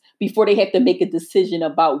 days before they have to make a decision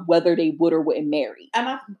about whether they would or wouldn't marry.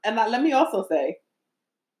 And let me also say,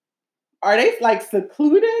 are they like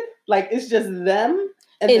secluded? Like it's just them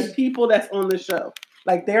and the people that's on the show.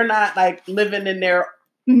 Like they're not like living in their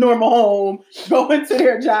normal home, going to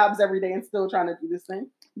their jobs every day and still trying to do this thing.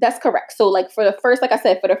 That's correct. So like for the first, like I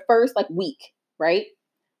said, for the first like week, right?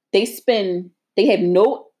 They have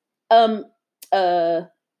no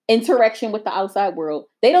interaction with the outside world.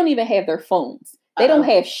 They don't even have their phones. They don't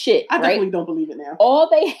have shit. I definitely don't believe it now. All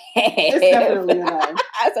they have. It's definitely a lie.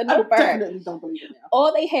 I definitely don't believe it now.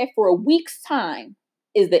 All they have for a week's time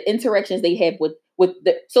is the interactions they have with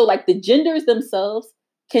the. So like the genders themselves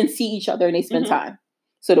can see each other and they spend time.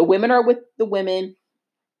 So the women are with the women,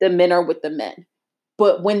 the men are with the men.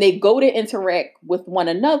 But when they go to interact with one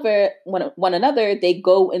another, they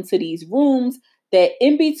go into these rooms that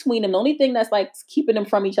in between them, the only thing that's like keeping them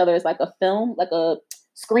from each other is like a film, like a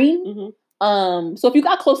screen. So if you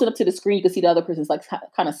got close enough to the screen, you can see the other person's like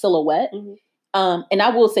kind of silhouette. And I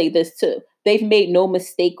will say this too. They've made no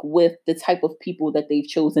mistake with the type of people that they've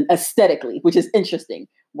chosen aesthetically, which is interesting,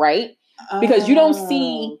 right? Because you don't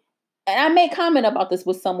see, and I made comment about this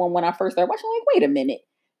with someone when I first started watching, like, wait a minute.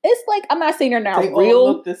 It's like, I'm not saying they're not they real.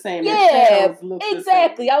 All look the same. Yeah,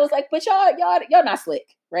 exactly. I was like, but y'all not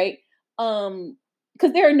slick, right?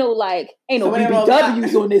 Because there are no ain't no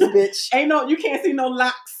BBWs on this bitch. You can't see no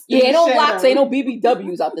locks. Yeah, ain't no locks, ain't no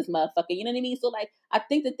BBWs out this motherfucker. You know what I mean? So like, I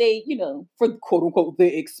think that they, for quote unquote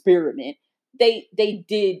the experiment, they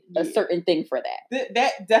did a certain thing for that.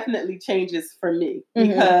 That definitely changes for me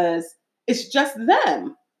because it's just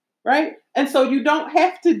them, right? And so you don't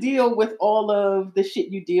have to deal with all of the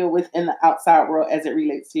shit you deal with in the outside world as it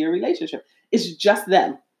relates to your relationship. It's just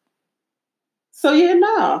them. So yeah,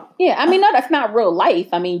 no. Yeah, I mean, no, that's not real life.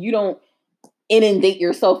 I mean, you don't inundate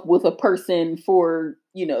yourself with a person for,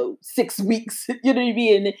 6 weeks, you know what I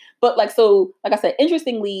mean? But like I said,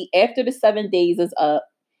 interestingly, after the 7 days is up,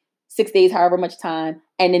 6 days, however much time,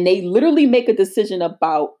 and then they literally make a decision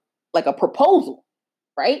about like a proposal,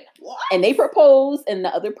 right? What? And they propose and the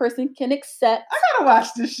other person can accept. I gotta watch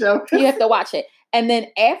this show. You have to watch it. And then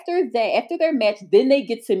after their match, then they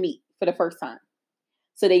get to meet for the first time.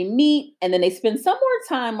 So they meet and then they spend some more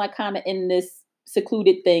time like kind of in this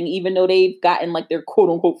secluded thing, even though they've gotten like their quote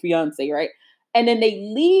unquote fiance, right? And then they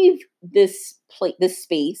leave this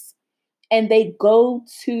space, and they go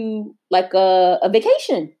to like a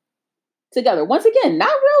vacation together. Once again, not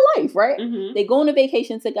real life, right? Mm-hmm. They go on a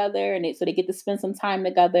vacation together, and so they get to spend some time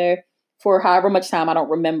together for however much time, I don't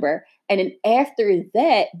remember. And then after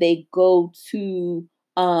that, they go to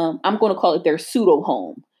I'm going to call it their pseudo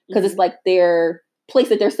home, because it's like their place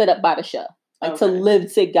that they're set up by the show, like to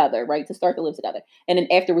live together, right? To start to live together. And then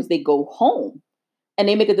afterwards, they go home, and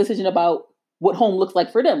they make a decision about what home looks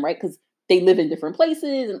like for them, right? Because they live in different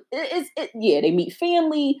places, and they meet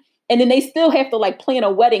family, and then they still have to like plan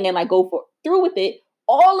a wedding and like go through with it.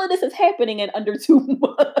 All of this is happening in under 2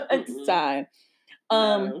 months time.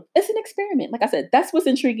 No. It's an experiment. Like I said, that's what's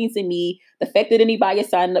intriguing to me. The fact that anybody is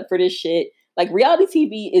signing up for this shit, like reality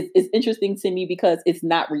TV is interesting to me because it's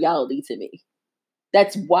not reality to me.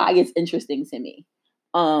 That's why it's interesting to me.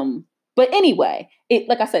 But anyway,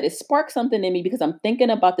 like I said, it sparked something in me because I'm thinking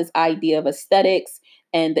about this idea of aesthetics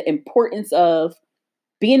and the importance of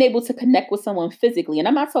being able to connect with someone physically. And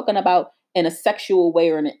I'm not talking about in a sexual way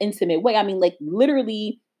or in an intimate way. I mean, like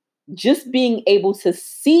literally just being able to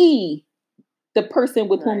see the person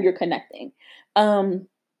with whom you're connecting.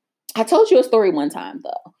 I told you a story one time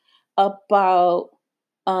though about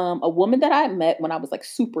a woman that I met when I was like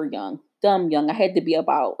super young. Dumb young. I had to be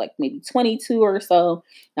about like maybe 22 or so.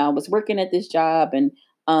 Now I was working at this job and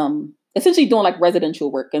essentially doing like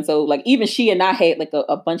residential work. And so like even she and I had like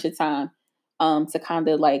a bunch of time to kind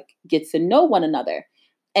of like get to know one another.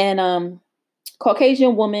 And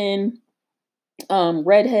Caucasian woman,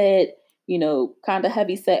 redhead, kind of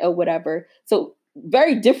heavy set or whatever. So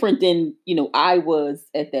very different than, I was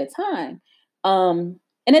at that time.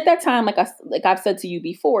 And at that time, like I've said to you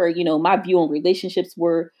before, my view on relationships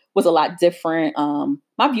was a lot different.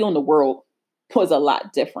 My view on the world was a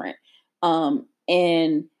lot different.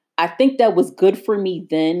 And I think that was good for me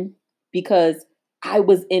then because I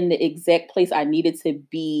was in the exact place I needed to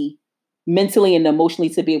be mentally and emotionally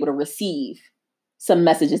to be able to receive some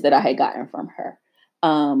messages that I had gotten from her.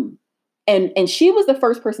 And she was the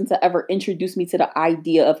first person to ever introduce me to the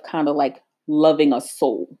idea of kind of like loving a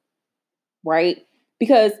soul, right?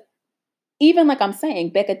 Because even like I'm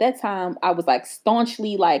saying, back at that time, I was like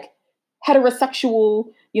staunchly like heterosexual,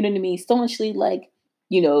 you know what I mean? Staunchly like,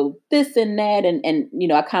 this and that.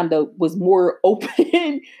 And I kind of was more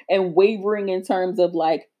open and wavering in terms of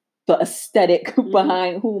like the aesthetic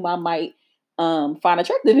behind whom I might find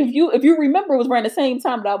attractive. If you remember, it was around the same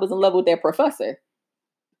time that I was in love with that professor.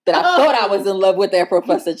 That I thought I was in love with that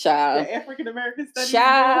professor, child. The African American studies.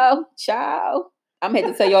 Child. I'm going to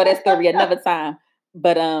have to tell y'all that story another time.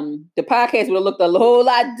 But the podcast would have looked a whole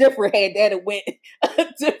lot different had that went a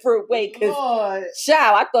different way. Because,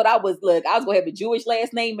 child, I thought I was going to have a Jewish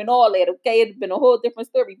last name and all that. Okay, it'd been a whole different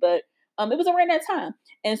story. But it was around that time.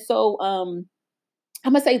 And so I'm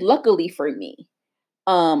going to say, luckily for me,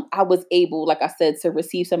 I was able, like I said, to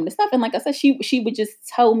receive some of the stuff. And like I said, she would just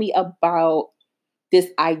tell me about this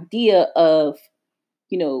idea of,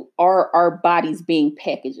 our bodies being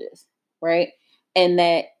packages, right? And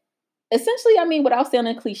that essentially, I mean, without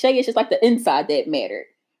sounding cliche, it's just like the inside that mattered,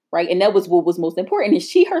 right? And that was what was most important. And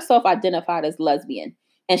she herself identified as lesbian,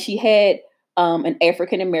 and she had an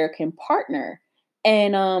African American partner.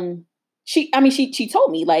 And she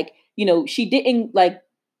told me like, she didn't like,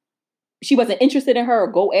 she wasn't interested in her or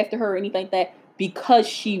go after her or anything like that because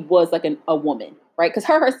she was like a woman, right?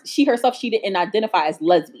 Because she herself, she didn't identify as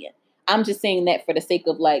lesbian. I'm just saying that for the sake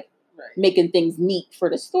of like making things neat for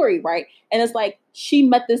the story, right? And it's like she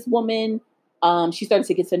met this woman, she started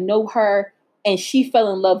to get to know her, and she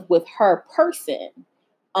fell in love with her person.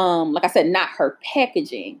 Like I said, not her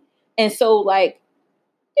packaging. And so like,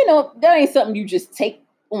 that ain't something you just take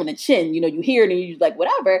on the chin. You hear it and you like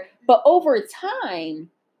whatever. But over time,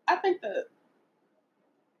 I think the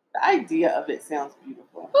idea of it sounds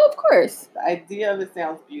beautiful. Oh, of course. The idea of it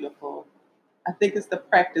sounds beautiful. I think it's the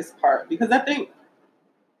practice part because I think,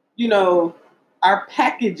 our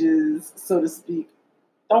packages, so to speak,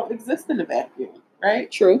 don't exist in a vacuum,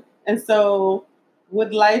 right? True. And so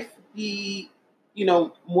would life be,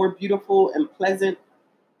 more beautiful and pleasant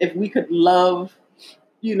if we could love,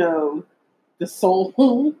 the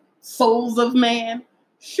souls of man?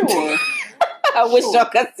 Sure. I wish y'all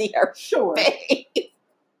could see her. Sure.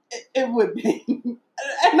 It would be.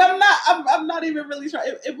 And I'm not even really sure.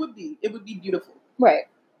 It would be beautiful. Right.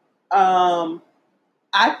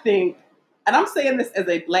 I think, and I'm saying this as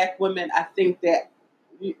a Black woman, I think that,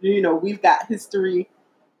 we've got history,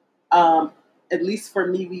 at least for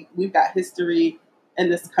me, we've got history in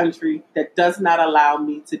this country that does not allow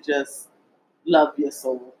me to just love your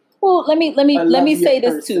soul. Well, let me say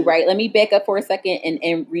this too, right? Let me back up for a second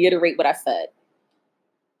and reiterate what I said.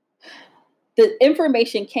 The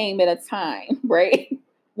information came at a time, right,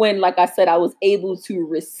 when, like I said, I was able to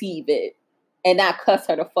receive it and not cuss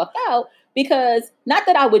her the fuck out, because not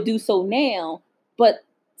that I would do so now, but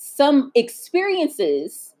some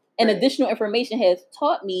experiences and additional information has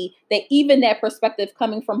taught me that even that perspective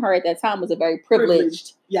coming from her at that time was a very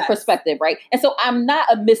privileged perspective, right? And so I'm not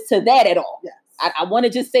amiss to that at all. Yes. I want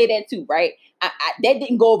to just say that too, right? That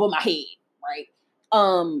didn't go over my head, right?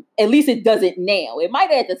 At least it doesn't now. It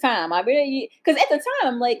might at the time. I really, because at the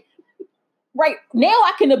time, like, right now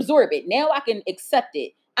I can absorb it. Now I can accept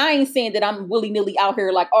it. I ain't saying that I'm willy-nilly out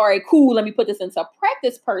here like, all right, cool, let me put this into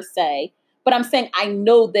practice per se. But I'm saying I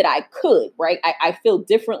know that I could, right? I feel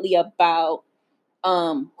differently about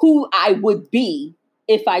who I would be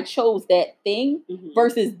if I chose that thing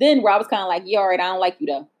versus then where I was kind of like, yeah, all right, I don't like you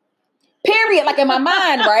though. Period. Like in my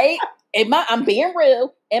mind, right? I'm being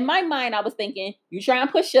real. In my mind, I was thinking, you try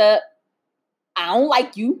and push up. I don't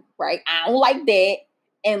like you, right? I don't like that.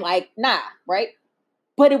 And like, nah, right?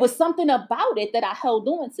 But it was something about it that I held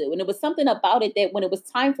on to. And it was something about it that when it was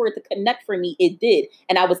time for it to connect for me, it did.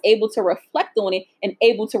 And I was able to reflect on it and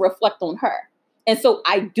able to reflect on her. And so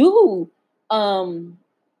I do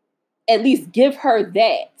at least give her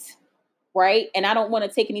that, right? And I don't want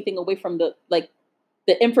to take anything away from the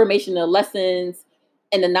information, the lessons,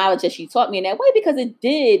 and the knowledge that she taught me in that way, because it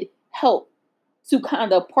did help to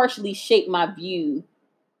kind of partially shape my view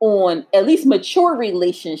on at least mature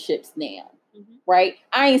relationships now. Right?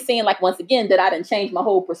 I ain't saying, like, once again, that I didn't change my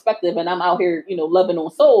whole perspective and I'm out here, loving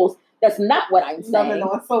on souls. That's not what I'm saying. Loving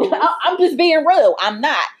on souls. I'm just being real. I'm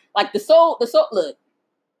not. Like, the soul, look,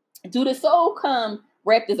 do the soul come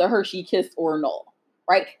wrapped as a Hershey kiss or no?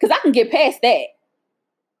 Right? Because I can get past that.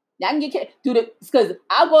 I can get, because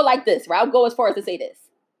I'll go like this, right? I'll go as far as to say this.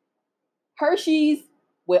 Hershey's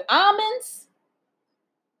with almonds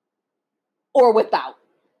or without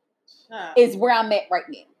is where I'm at right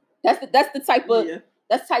now. That's the type of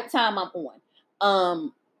that's the type of time I'm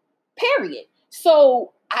on. Period.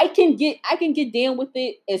 So I can get down with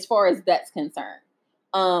it as far as that's concerned.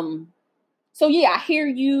 So yeah, I hear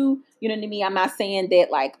you. You know what I mean? I'm not saying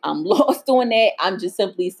that like I'm lost on that. I'm just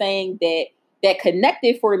simply saying that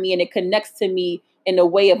connected for me, and it connects to me in a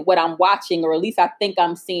way of what I'm watching, or at least I think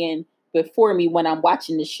I'm seeing before me when I'm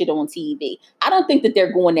watching this shit on TV. I don't think that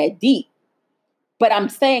they're going that deep, but I'm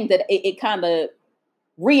saying that it kind of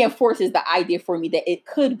reinforces the idea for me that it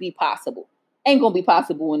could be possible. Ain't gonna be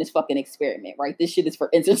possible in this fucking experiment, right? This shit is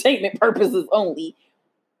for entertainment purposes only.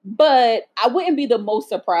 But I wouldn't be the most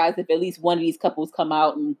surprised if at least one of these couples come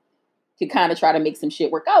out and could kind of try to make some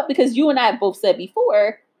shit work out, because you and I have both said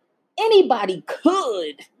before, anybody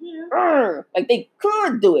could. Yeah. Like they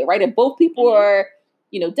could do it, right? If both people are,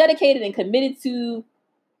 dedicated and committed to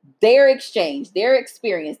their exchange, their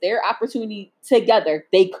experience, their opportunity together,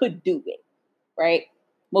 they could do it, right?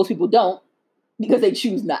 Most people don't because they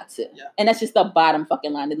choose not to. Yeah. And that's just the bottom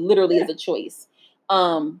fucking line. It literally is a choice.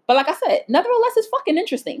 But like I said, nevertheless, it's fucking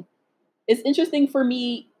interesting. It's interesting for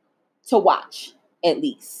me to watch, at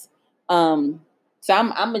least. So I'm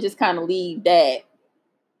gonna just kind of leave that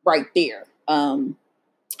right there. I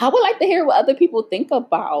would like to hear what other people think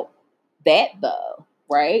about that, though,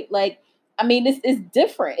 right? Like, I mean, it's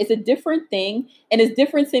different. It's a different thing. And it's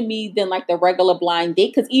different to me than like the regular blind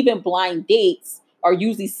date, because even blind dates are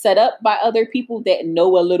usually set up by other people that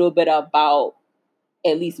know a little bit about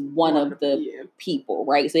at least one of the people,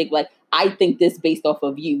 right? So like, I think this based off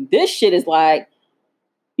of you. This shit is like,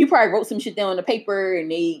 you probably wrote some shit down on the paper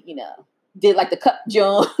and they, did like the cup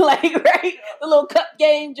joint, like, right? The little cup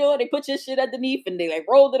game joint. They put your shit underneath and they like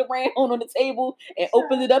rolled it around on the table and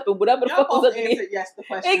opened it up and whatever the fuck was underneath. Yes, the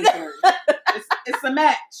question. Exactly. It's a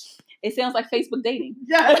match. It sounds like Facebook dating.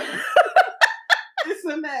 Yeah. It's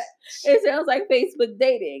a match. It sounds like Facebook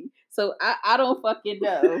dating. So I don't fucking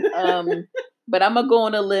know. But I'm gonna go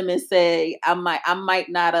on a limb and say I might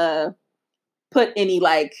not put any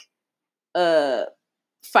like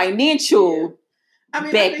financial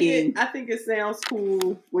backing. I think it sounds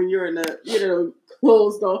cool when you're in a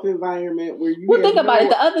closed off environment where you. Well, think about it.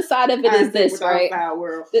 The other side of it is this, right?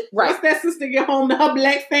 World. Right. Once that sister get home to her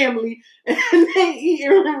black family and they eating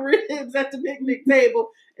ribs at the picnic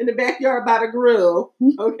table in the backyard by the grill,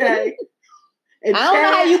 okay. I don't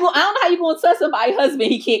know how you gonna tell somebody's husband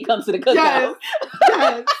he can't come to the cookout.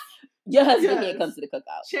 Yes. Your husband can't come to the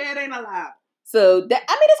cookout. Chad ain't allowed. So that,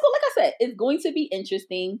 I mean, it's going, like I said, it's going to be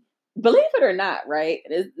interesting. Believe it or not, right?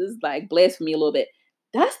 It's like blasphemy a little bit.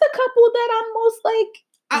 That's the couple that I'm most like,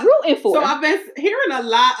 rooting for. So I've been hearing a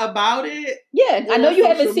lot about it. Yeah, I know you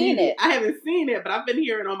haven't seen it. I haven't seen it, but I've been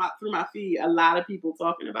hearing through my feed a lot of people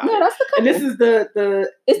talking about it. No, that's the couple. And this is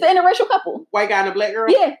it's the interracial couple. White guy and a black girl?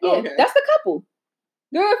 Yeah, okay. That's the couple.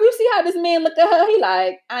 Girl, if you see how this man look at her, he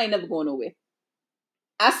like, I ain't never going nowhere.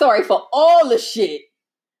 I'm sorry for all the shit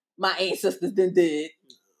my ancestors did.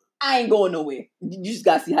 I ain't going nowhere. You just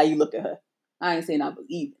gotta see how you look at her. I ain't saying I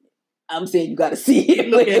believe in it. I'm saying you gotta see it.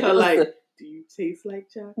 Look at her like, do you taste like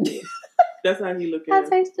chocolate? That's how he look at her. I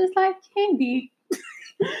taste just like candy.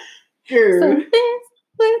 Girl.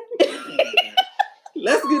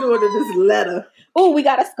 Let's get on to this letter. Oh, we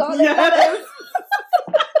got a scarlet letter.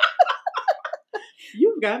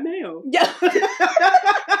 You've got mail. Yeah.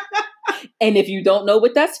 And if you don't know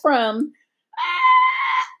what that's from,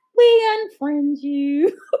 we unfriend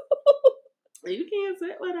you. You can't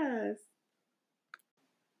sit with us.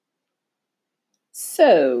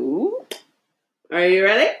 So, are you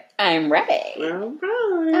ready? I'm ready. All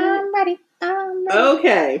right. I'm ready.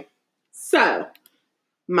 Okay. So,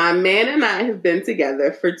 my man and I have been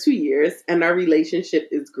together for 2 years, and our relationship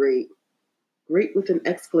is great. Great with an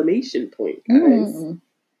exclamation point, guys.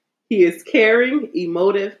 He is caring,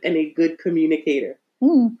 emotive, and a good communicator.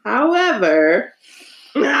 However,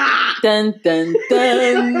 dun dun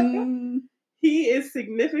dun. He is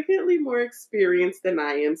significantly more experienced than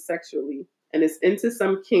I am sexually and is into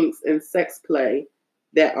some kinks and sex play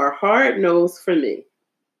that are hard-nosed for me.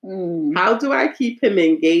 How do I keep him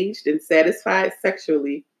engaged and satisfied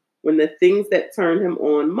sexually when the things that turn him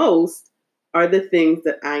on most are the things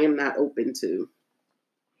that I am not open to?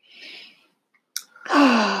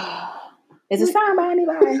 Is it signed by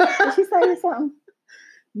anybody? Did she say something?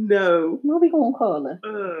 No. What we gonna call her?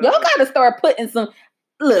 Y'all gotta start putting some...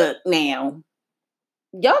 Look, now.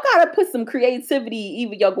 Y'all gotta put some creativity.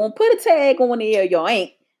 Either y'all gonna put a tag on there or y'all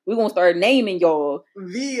ain't. We're gonna start naming y'all.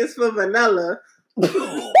 V is for vanilla. No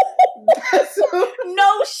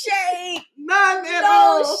shade. None at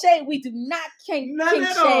all. No shade. We do not kink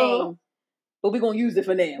shame. But we're gonna use it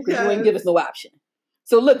for now because you ain't give us no option.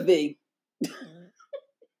 So look, V.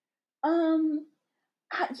 I'm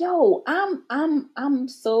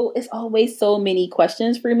so, it's always so many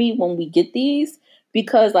questions for me when we get these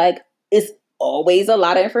because like it's always a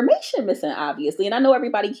lot of information missing, obviously. And I know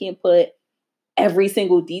everybody can't put every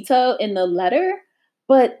single detail in the letter,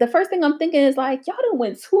 but the first thing I'm thinking is like, y'all done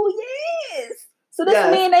went 2 years. So this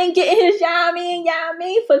man ain't getting his yummy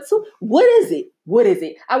for 2. What is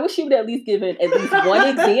it? I wish you would at least given at least one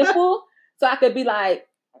example so I could be like,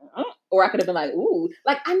 or I could have been like, ooh,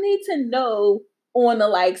 like I need to know on a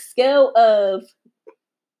like scale of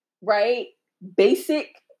right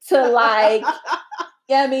basic to like,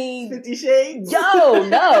 50 Shades. Yo,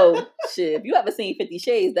 no shit. If you ever seen 50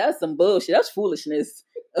 Shades, that's some bullshit. That's foolishness.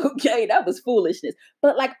 Okay, that was foolishness.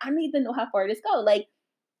 But like, I need to know how far this go. Like,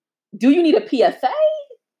 do you need a PFA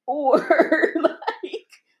or like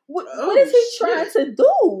what is he trying to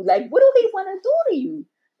do? Like, what do he want to do to you?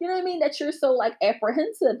 You know what I mean? That you're so like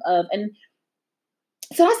apprehensive of. And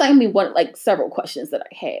so that's like several questions that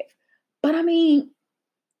I have. But I mean,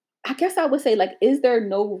 I guess I would say like, is there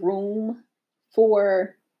no room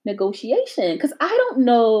for negotiation? Because I don't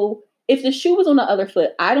know if the shoe was on the other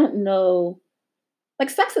foot. I don't know. Like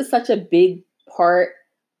sex is such a big part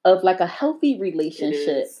of like a healthy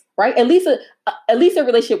relationship, right? At least a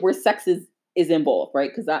relationship where sex is involved, right?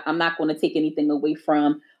 Because I'm not going to take anything away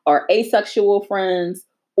from our asexual friends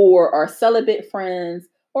or our celibate friends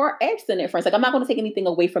or abstinent friends. Like I'm not going to take anything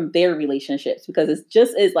away from their relationships because it's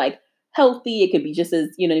just as like healthy. It could be just as,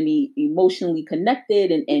 you know what I mean, emotionally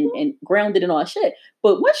connected and grounded and all that shit.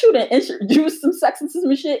 But once you done introduce some sex into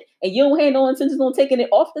some shit and you don't have no intentions on taking it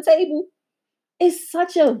off the table, it's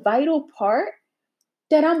such a vital part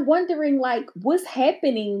that I'm wondering like what's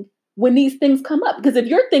happening when these things come up. Because if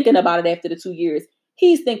you're thinking about it after the 2 years,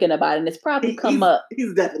 he's thinking about it and it's probably come up.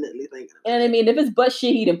 He's definitely thinking about it. You know what I mean? If it's butt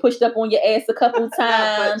shit, he done pushed up on your ass a couple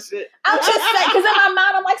times. I'm just saying, because in my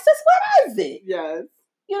mind, I'm like, sis, what is it? Yes.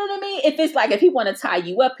 You know what I mean? If it's like, if he want to tie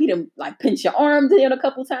you up, he done like pinch your arm down a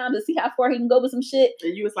couple times to see how far he can go with some shit.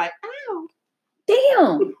 And you was like, ow.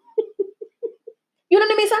 Damn. You know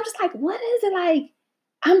what I mean? So I'm just like, what is it like?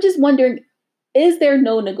 I'm just wondering, is there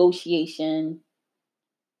no negotiation?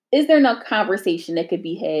 Is there no conversation that could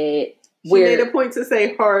be had? She made a point to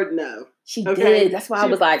say hard no. She did. That's why I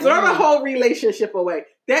was like, throw the whole relationship away.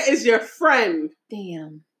 That is your friend.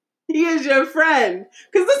 Damn. He is your friend.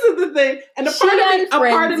 Because this is the thing. And a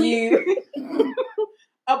part of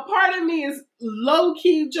me is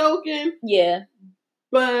low-key joking. Yeah.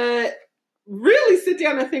 But really sit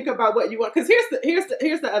down and think about what you want. Because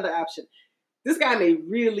here's the other option. This guy may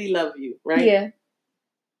really love you, right? Yeah.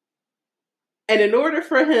 And in order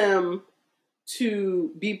for him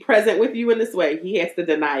to be present with you in this way, he has to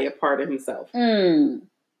deny a part of himself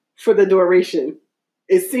for the duration.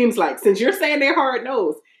 It seems like, since you're saying they're hard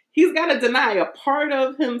nosed, he's got to deny a part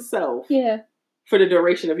of himself. Yeah. For the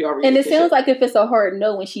duration of your relationship. And it sounds like if it's a hard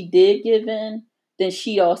no, when she did give in, then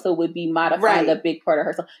she also would be modifying a big part of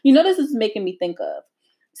herself. You know, this is making me think of.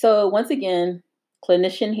 So once again,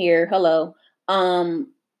 clinician here. Hello.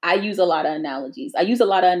 I use a lot of analogies. I use a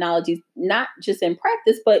lot of analogies, not just in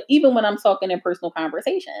practice, but even when I'm talking in personal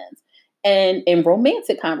conversations and in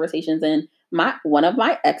romantic conversations. And one of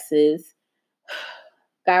my exes,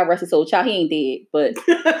 God rest his soul, child, he ain't dead,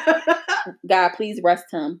 but God, please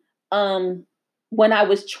rest him. When I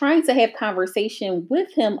was trying to have conversation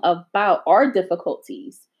with him about our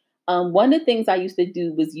difficulties, one of the things I used to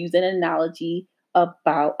do was use an analogy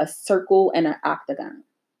about a circle and an octagon.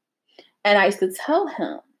 And I used to tell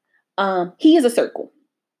him, he is a circle,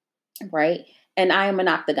 right? And I am an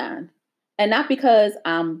octagon. And not because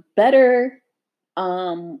I'm better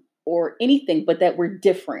or anything, but that we're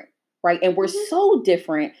different, right? And we're so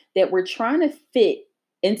different that we're trying to fit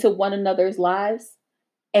into one another's lives.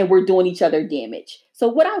 And we're doing each other damage. So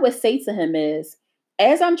what I would say to him is,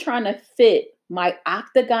 as I'm trying to fit my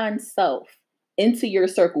octagon self into your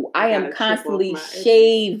circle, I am constantly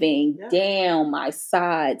shaving down my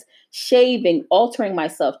sides, shaving, altering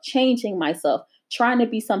myself, changing myself, trying to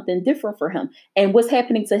be something different for him. And what's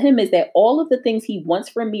happening to him is that all of the things he wants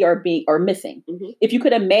from me are missing. Mm-hmm. If you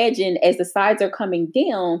could imagine, as the sides are coming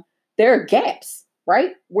down, there are gaps,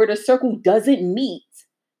 right? Where the circle doesn't meet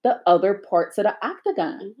the other parts of the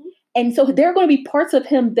octagon. Mm-hmm. And so there are going to be parts of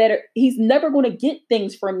him that he's never going to get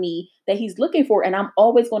things from me that he's looking for. And I'm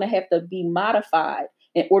always going to have to be modified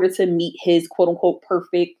in order to meet his quote unquote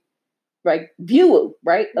perfect view,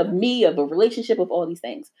 right? Mm-hmm. Of me, of a relationship, of all these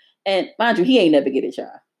things. And mind you, he ain't never get it, y'all.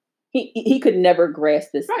 He could never grasp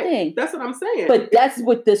this thing. That's what I'm saying. But that's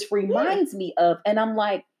what this reminds me of. And I'm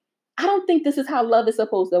like, I don't think this is how love is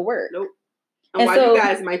supposed to work. Nope. And while you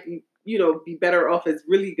guys might be, be better off as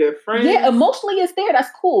really good friends. Yeah, emotionally it's there. That's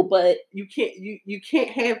cool, but you can't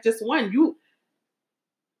have just one.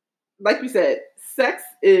 Like you said, sex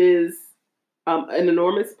is an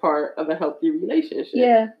enormous part of a healthy relationship.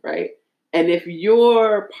 Yeah. Right. And if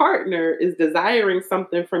your partner is desiring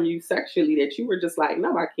something from you sexually that you were just like,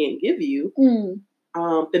 no, I can't give you,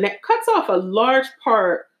 then that cuts off a large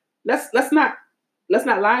part. Let's not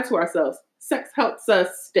lie to ourselves. Sex helps us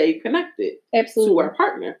stay connected to our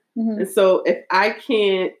partner. Mm-hmm. And so if I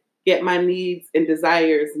can't get my needs and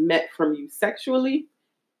desires met from you sexually,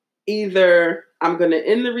 either I'm going to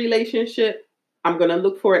end the relationship, I'm going to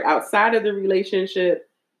look for it outside of the relationship.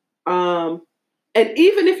 And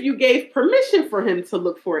even if you gave permission for him to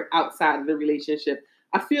look for it outside of the relationship,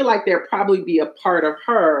 I feel like there'd probably be a part of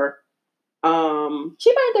her. She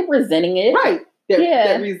might end up resenting it. Right.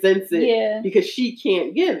 That resents it because she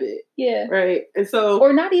can't give it. Yeah. Right. And so,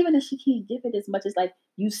 or not even that she can't give it as much as like,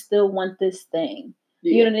 you still want this thing.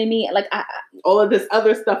 Yeah. You know what I mean? Like all of this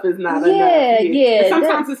other stuff is not enough. Yeah. And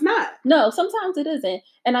sometimes it's not. No, sometimes it isn't.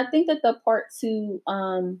 And I think that the part too,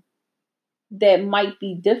 that might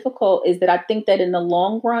be difficult is that I think that in the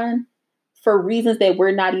long run, for reasons that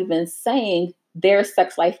we're not even saying, their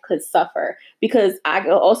sex life could suffer. Because I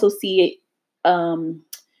also see it,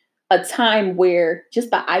 a time where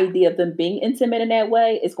just the idea of them being intimate in that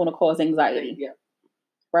way is going to cause anxiety. Yeah.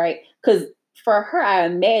 Right? Because for her, I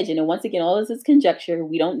imagine, and once again, all this is conjecture.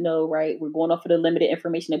 We don't know, right? We're going off of the limited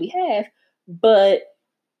information that we have. But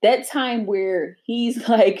that time where he's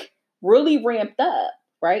like really ramped up,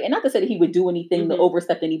 right? And not to say that he would do anything to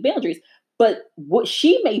overstep any boundaries, but what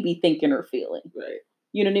she may be thinking or feeling. Right.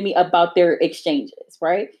 You know what I mean? About their exchanges,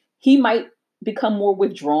 right? He might become more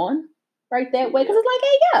withdrawn. Right that way, because it's like,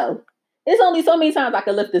 hey, yo, there's only so many times I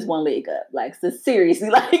can lift this one leg up. Like, so seriously,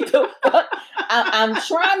 like, the fuck? I'm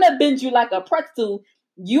trying to bend you like a pretzel.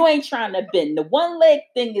 You ain't trying to bend. The one leg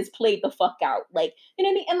thing is played the fuck out. Like, you know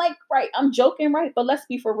what I mean? And like, right, I'm joking, right? But let's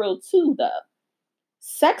be for real too, though.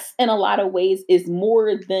 Sex in a lot of ways is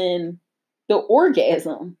more than the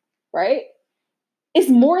orgasm, right? It's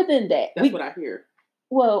more than that. That's what I hear.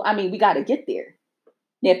 Well, I mean, we got to get there.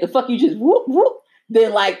 Now, if the fuck you just whoop, whoop,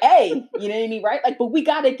 then like, hey, you know what I mean, right? Like, but we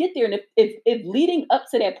gotta get there. And if leading up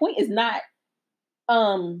to that point is not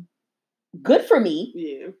good for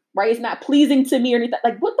me, right? It's not pleasing to me or anything.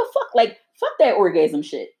 Like, what the fuck? Like, fuck that orgasm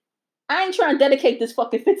shit. I ain't trying to dedicate this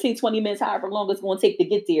fucking 15, 20 minutes, however long it's gonna take to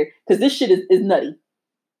get there, because this shit is nutty.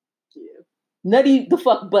 Yeah. Nutty the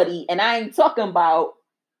fuck buddy. And I ain't talking about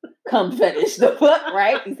cum fetish the fuck,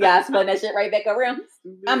 right? You see how I spun that shit right back around?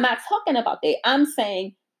 Mm-hmm. I'm not talking about that. I'm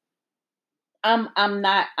saying I'm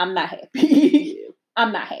not happy.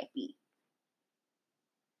 I'm not happy.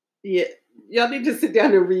 Yeah. Y'all need to sit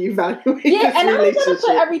down and reevaluate this and I don't want to put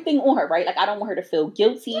relationship. everything on her, right? Like, I don't want her to feel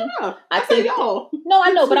guilty. Yeah, I think y'all. No,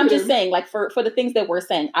 I know, but I'm just saying, like, for the things that we're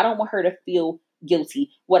saying, I don't want her to feel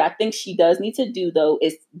guilty. What I think she does need to do, though,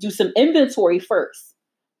 is do some inventory first.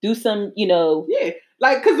 Do some, Yeah,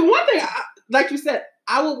 like, because the one thing, like you said,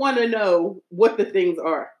 I would want to know what the things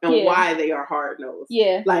are and why they are hard-nosed.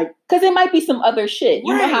 Yeah. Like, because it might be some other shit.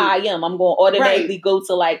 You know how I am. I'm going to automatically go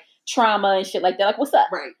to, like, trauma and shit like that. Like, what's up?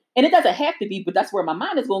 Right. And it doesn't have to be, but that's where my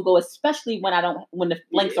mind is going to go, especially when the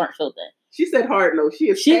blanks aren't filled in. She said hard no. She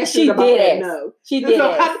is passionate about that no. She did.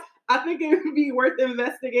 So I think it would be worth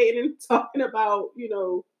investigating and talking about,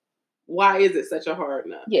 why is it such a hard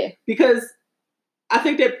no? Yeah. Because I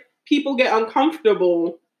think that people get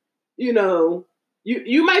uncomfortable, you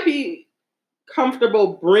might be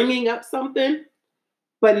comfortable bringing up something,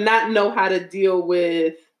 but not know how to deal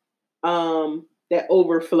with that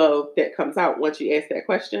overflow that comes out once you ask that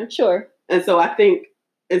question. Sure. And so I think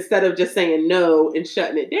instead of just saying no and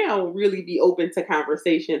shutting it down, really be open to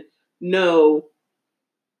conversation. No,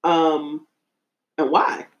 and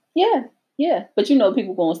why? Yeah, yeah. But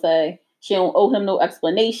people gonna say she don't owe him no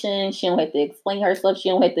explanation. She don't have to explain herself. She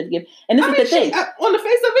don't have to give. And this is the thing. On the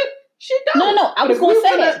face of it, she don't. No. I was gonna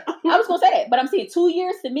say that. I was gonna say that. But I'm saying 2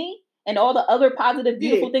 years to me, and all the other positive,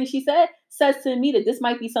 beautiful things she says to me that this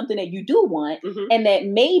might be something that you do want, and that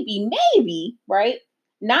maybe, right?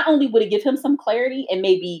 Not only would it give him some clarity and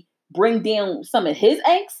maybe bring down some of his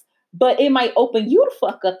angst, but it might open you the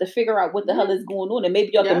fuck up to figure out what the hell is going on, and maybe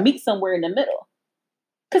y'all can meet somewhere in the middle.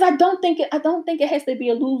 Because I don't think it has to be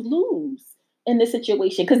a lose-lose in this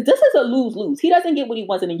situation. Because this is a lose-lose. He doesn't get what he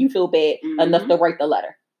wants, and then you feel bad enough to write the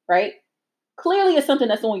letter, right? Clearly, it's something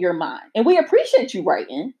that's on your mind, and we appreciate you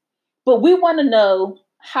writing, but we want to know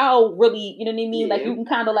how really, you know what I mean? Yeah. Like, you can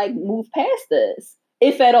kind of like move past this,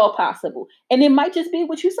 if at all possible. And it might just be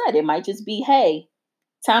what you said. It might just be, hey,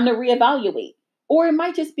 time to reevaluate. Or it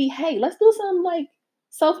might just be, hey, let's do some like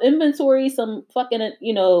self-inventory, some fucking,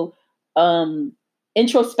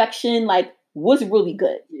 introspection, like what's really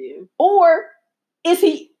good. Yeah. Or is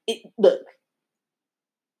he trying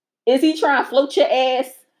to float your ass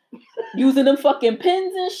using them fucking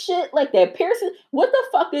pins and shit like that piercing? What the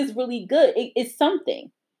fuck is really good? It's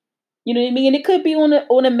something. You know what I mean? And it could be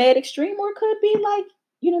on a mad extreme, or it could be like,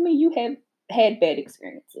 you know what I mean, you have had bad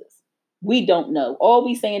experiences. We don't know. All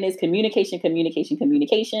we saying is communication,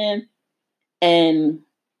 and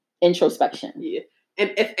introspection. Yeah.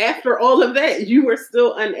 And if after all of that you are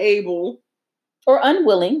still unable or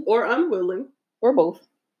unwilling, or both,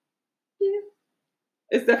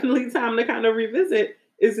 it's definitely time to kind of revisit,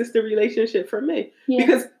 is this the relationship for me? Yeah.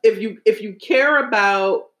 Because if you care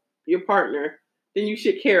about your partner, then you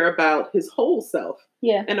should care about his whole self.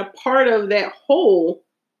 Yeah. And a part of that whole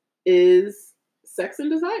is sex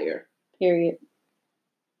and desire. Period.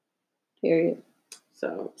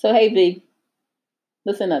 So hey V,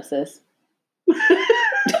 listen up, sis.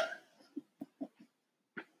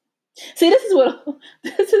 See, this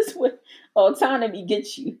is what autonomy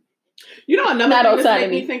gets you. You know another thing that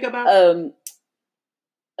made me think about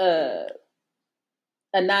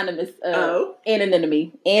anonymous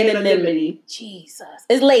anonymity. Jesus,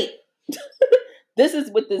 it's late. This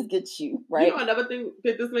is what this gets you, right? You know another thing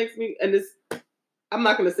that this makes me, and this, I'm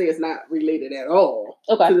not going to say it's not related at all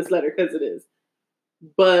to this letter, because it is,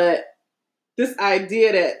 but this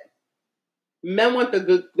idea that men want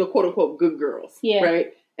the quote unquote good girls,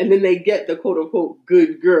 right? And then they get the quote unquote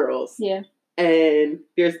good girls, and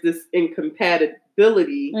there's this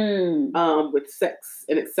incompatibility with sex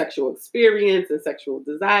and its sexual experience and sexual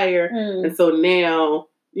desire, and so now,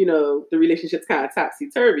 the relationship's kind of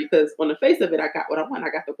topsy-turvy, because on the face of it, I got what I want. I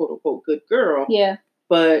got the quote unquote good girl,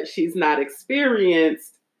 but she's not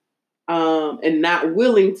experienced and not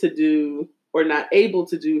willing to do, or not able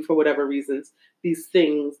to do, for whatever reasons, these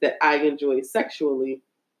things that I enjoy sexually,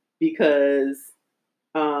 because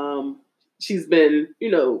she's been,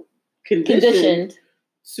 conditioned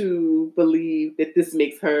to believe that this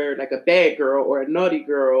makes her like a bad girl or a naughty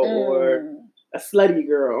girl or a slutty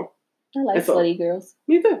girl. I like slutty girls.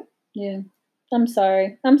 Me too. Yeah. I'm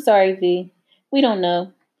sorry, V. We don't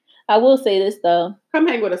know. I will say this, though. Come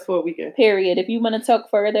hang with us for a weekend. Period. If you want to talk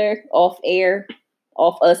further off air,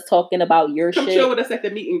 off us talking about your shit. Come chill with us at the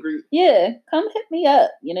meet and greet. Yeah. Come hit me up.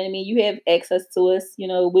 You know what I mean? You have access to us.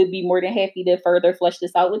 We'd be more than happy to further flesh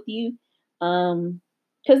this out with you.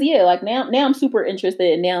 Because, like, now I'm super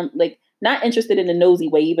interested. And now I'm, like, not interested in the nosy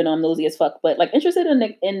way, even though I'm nosy as fuck, but, like, interested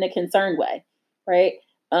in the concerned way. Right?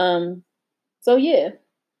 So, yeah.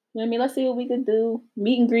 You know what I mean? Let's see what we could do.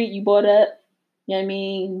 Meet and greet, you brought up. You know what I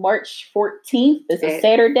mean? March 14th is a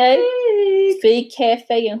Saturday. Fig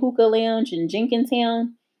Cafe and Hookah Lounge in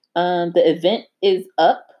Jenkintown. The event is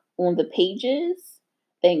up on the pages.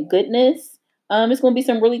 Thank goodness. It's going to be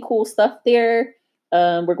some really cool stuff there.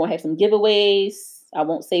 We're going to have some giveaways. I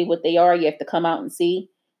won't say what they are. You have to come out and see.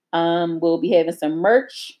 We'll be having some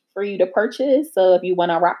merch for you to purchase. So if you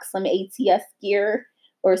want to rock some ATS gear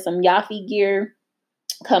or some Yafi gear,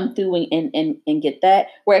 come through and get that.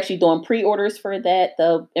 We're actually doing pre-orders for that.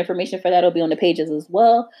 The information for that will be on the pages as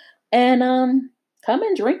well. And come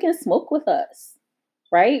and drink and smoke with us.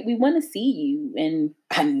 Right? We want to see you, and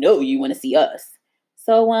I know you want to see us.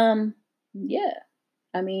 So yeah.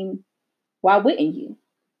 I mean, why wouldn't you?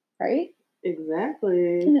 Right?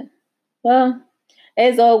 Exactly. Yeah. Well,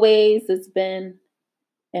 as always, it's been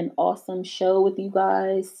an awesome show with you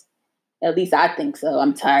guys. At least I think so.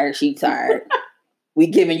 I'm tired. She's tired. We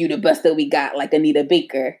giving you the best that we got, like Anita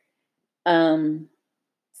Baker.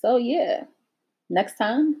 So yeah. Next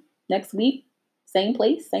next week, same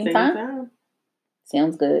place, same time.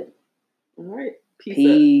 Sounds good. All right.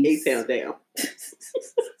 Peace. Up. A-Town down.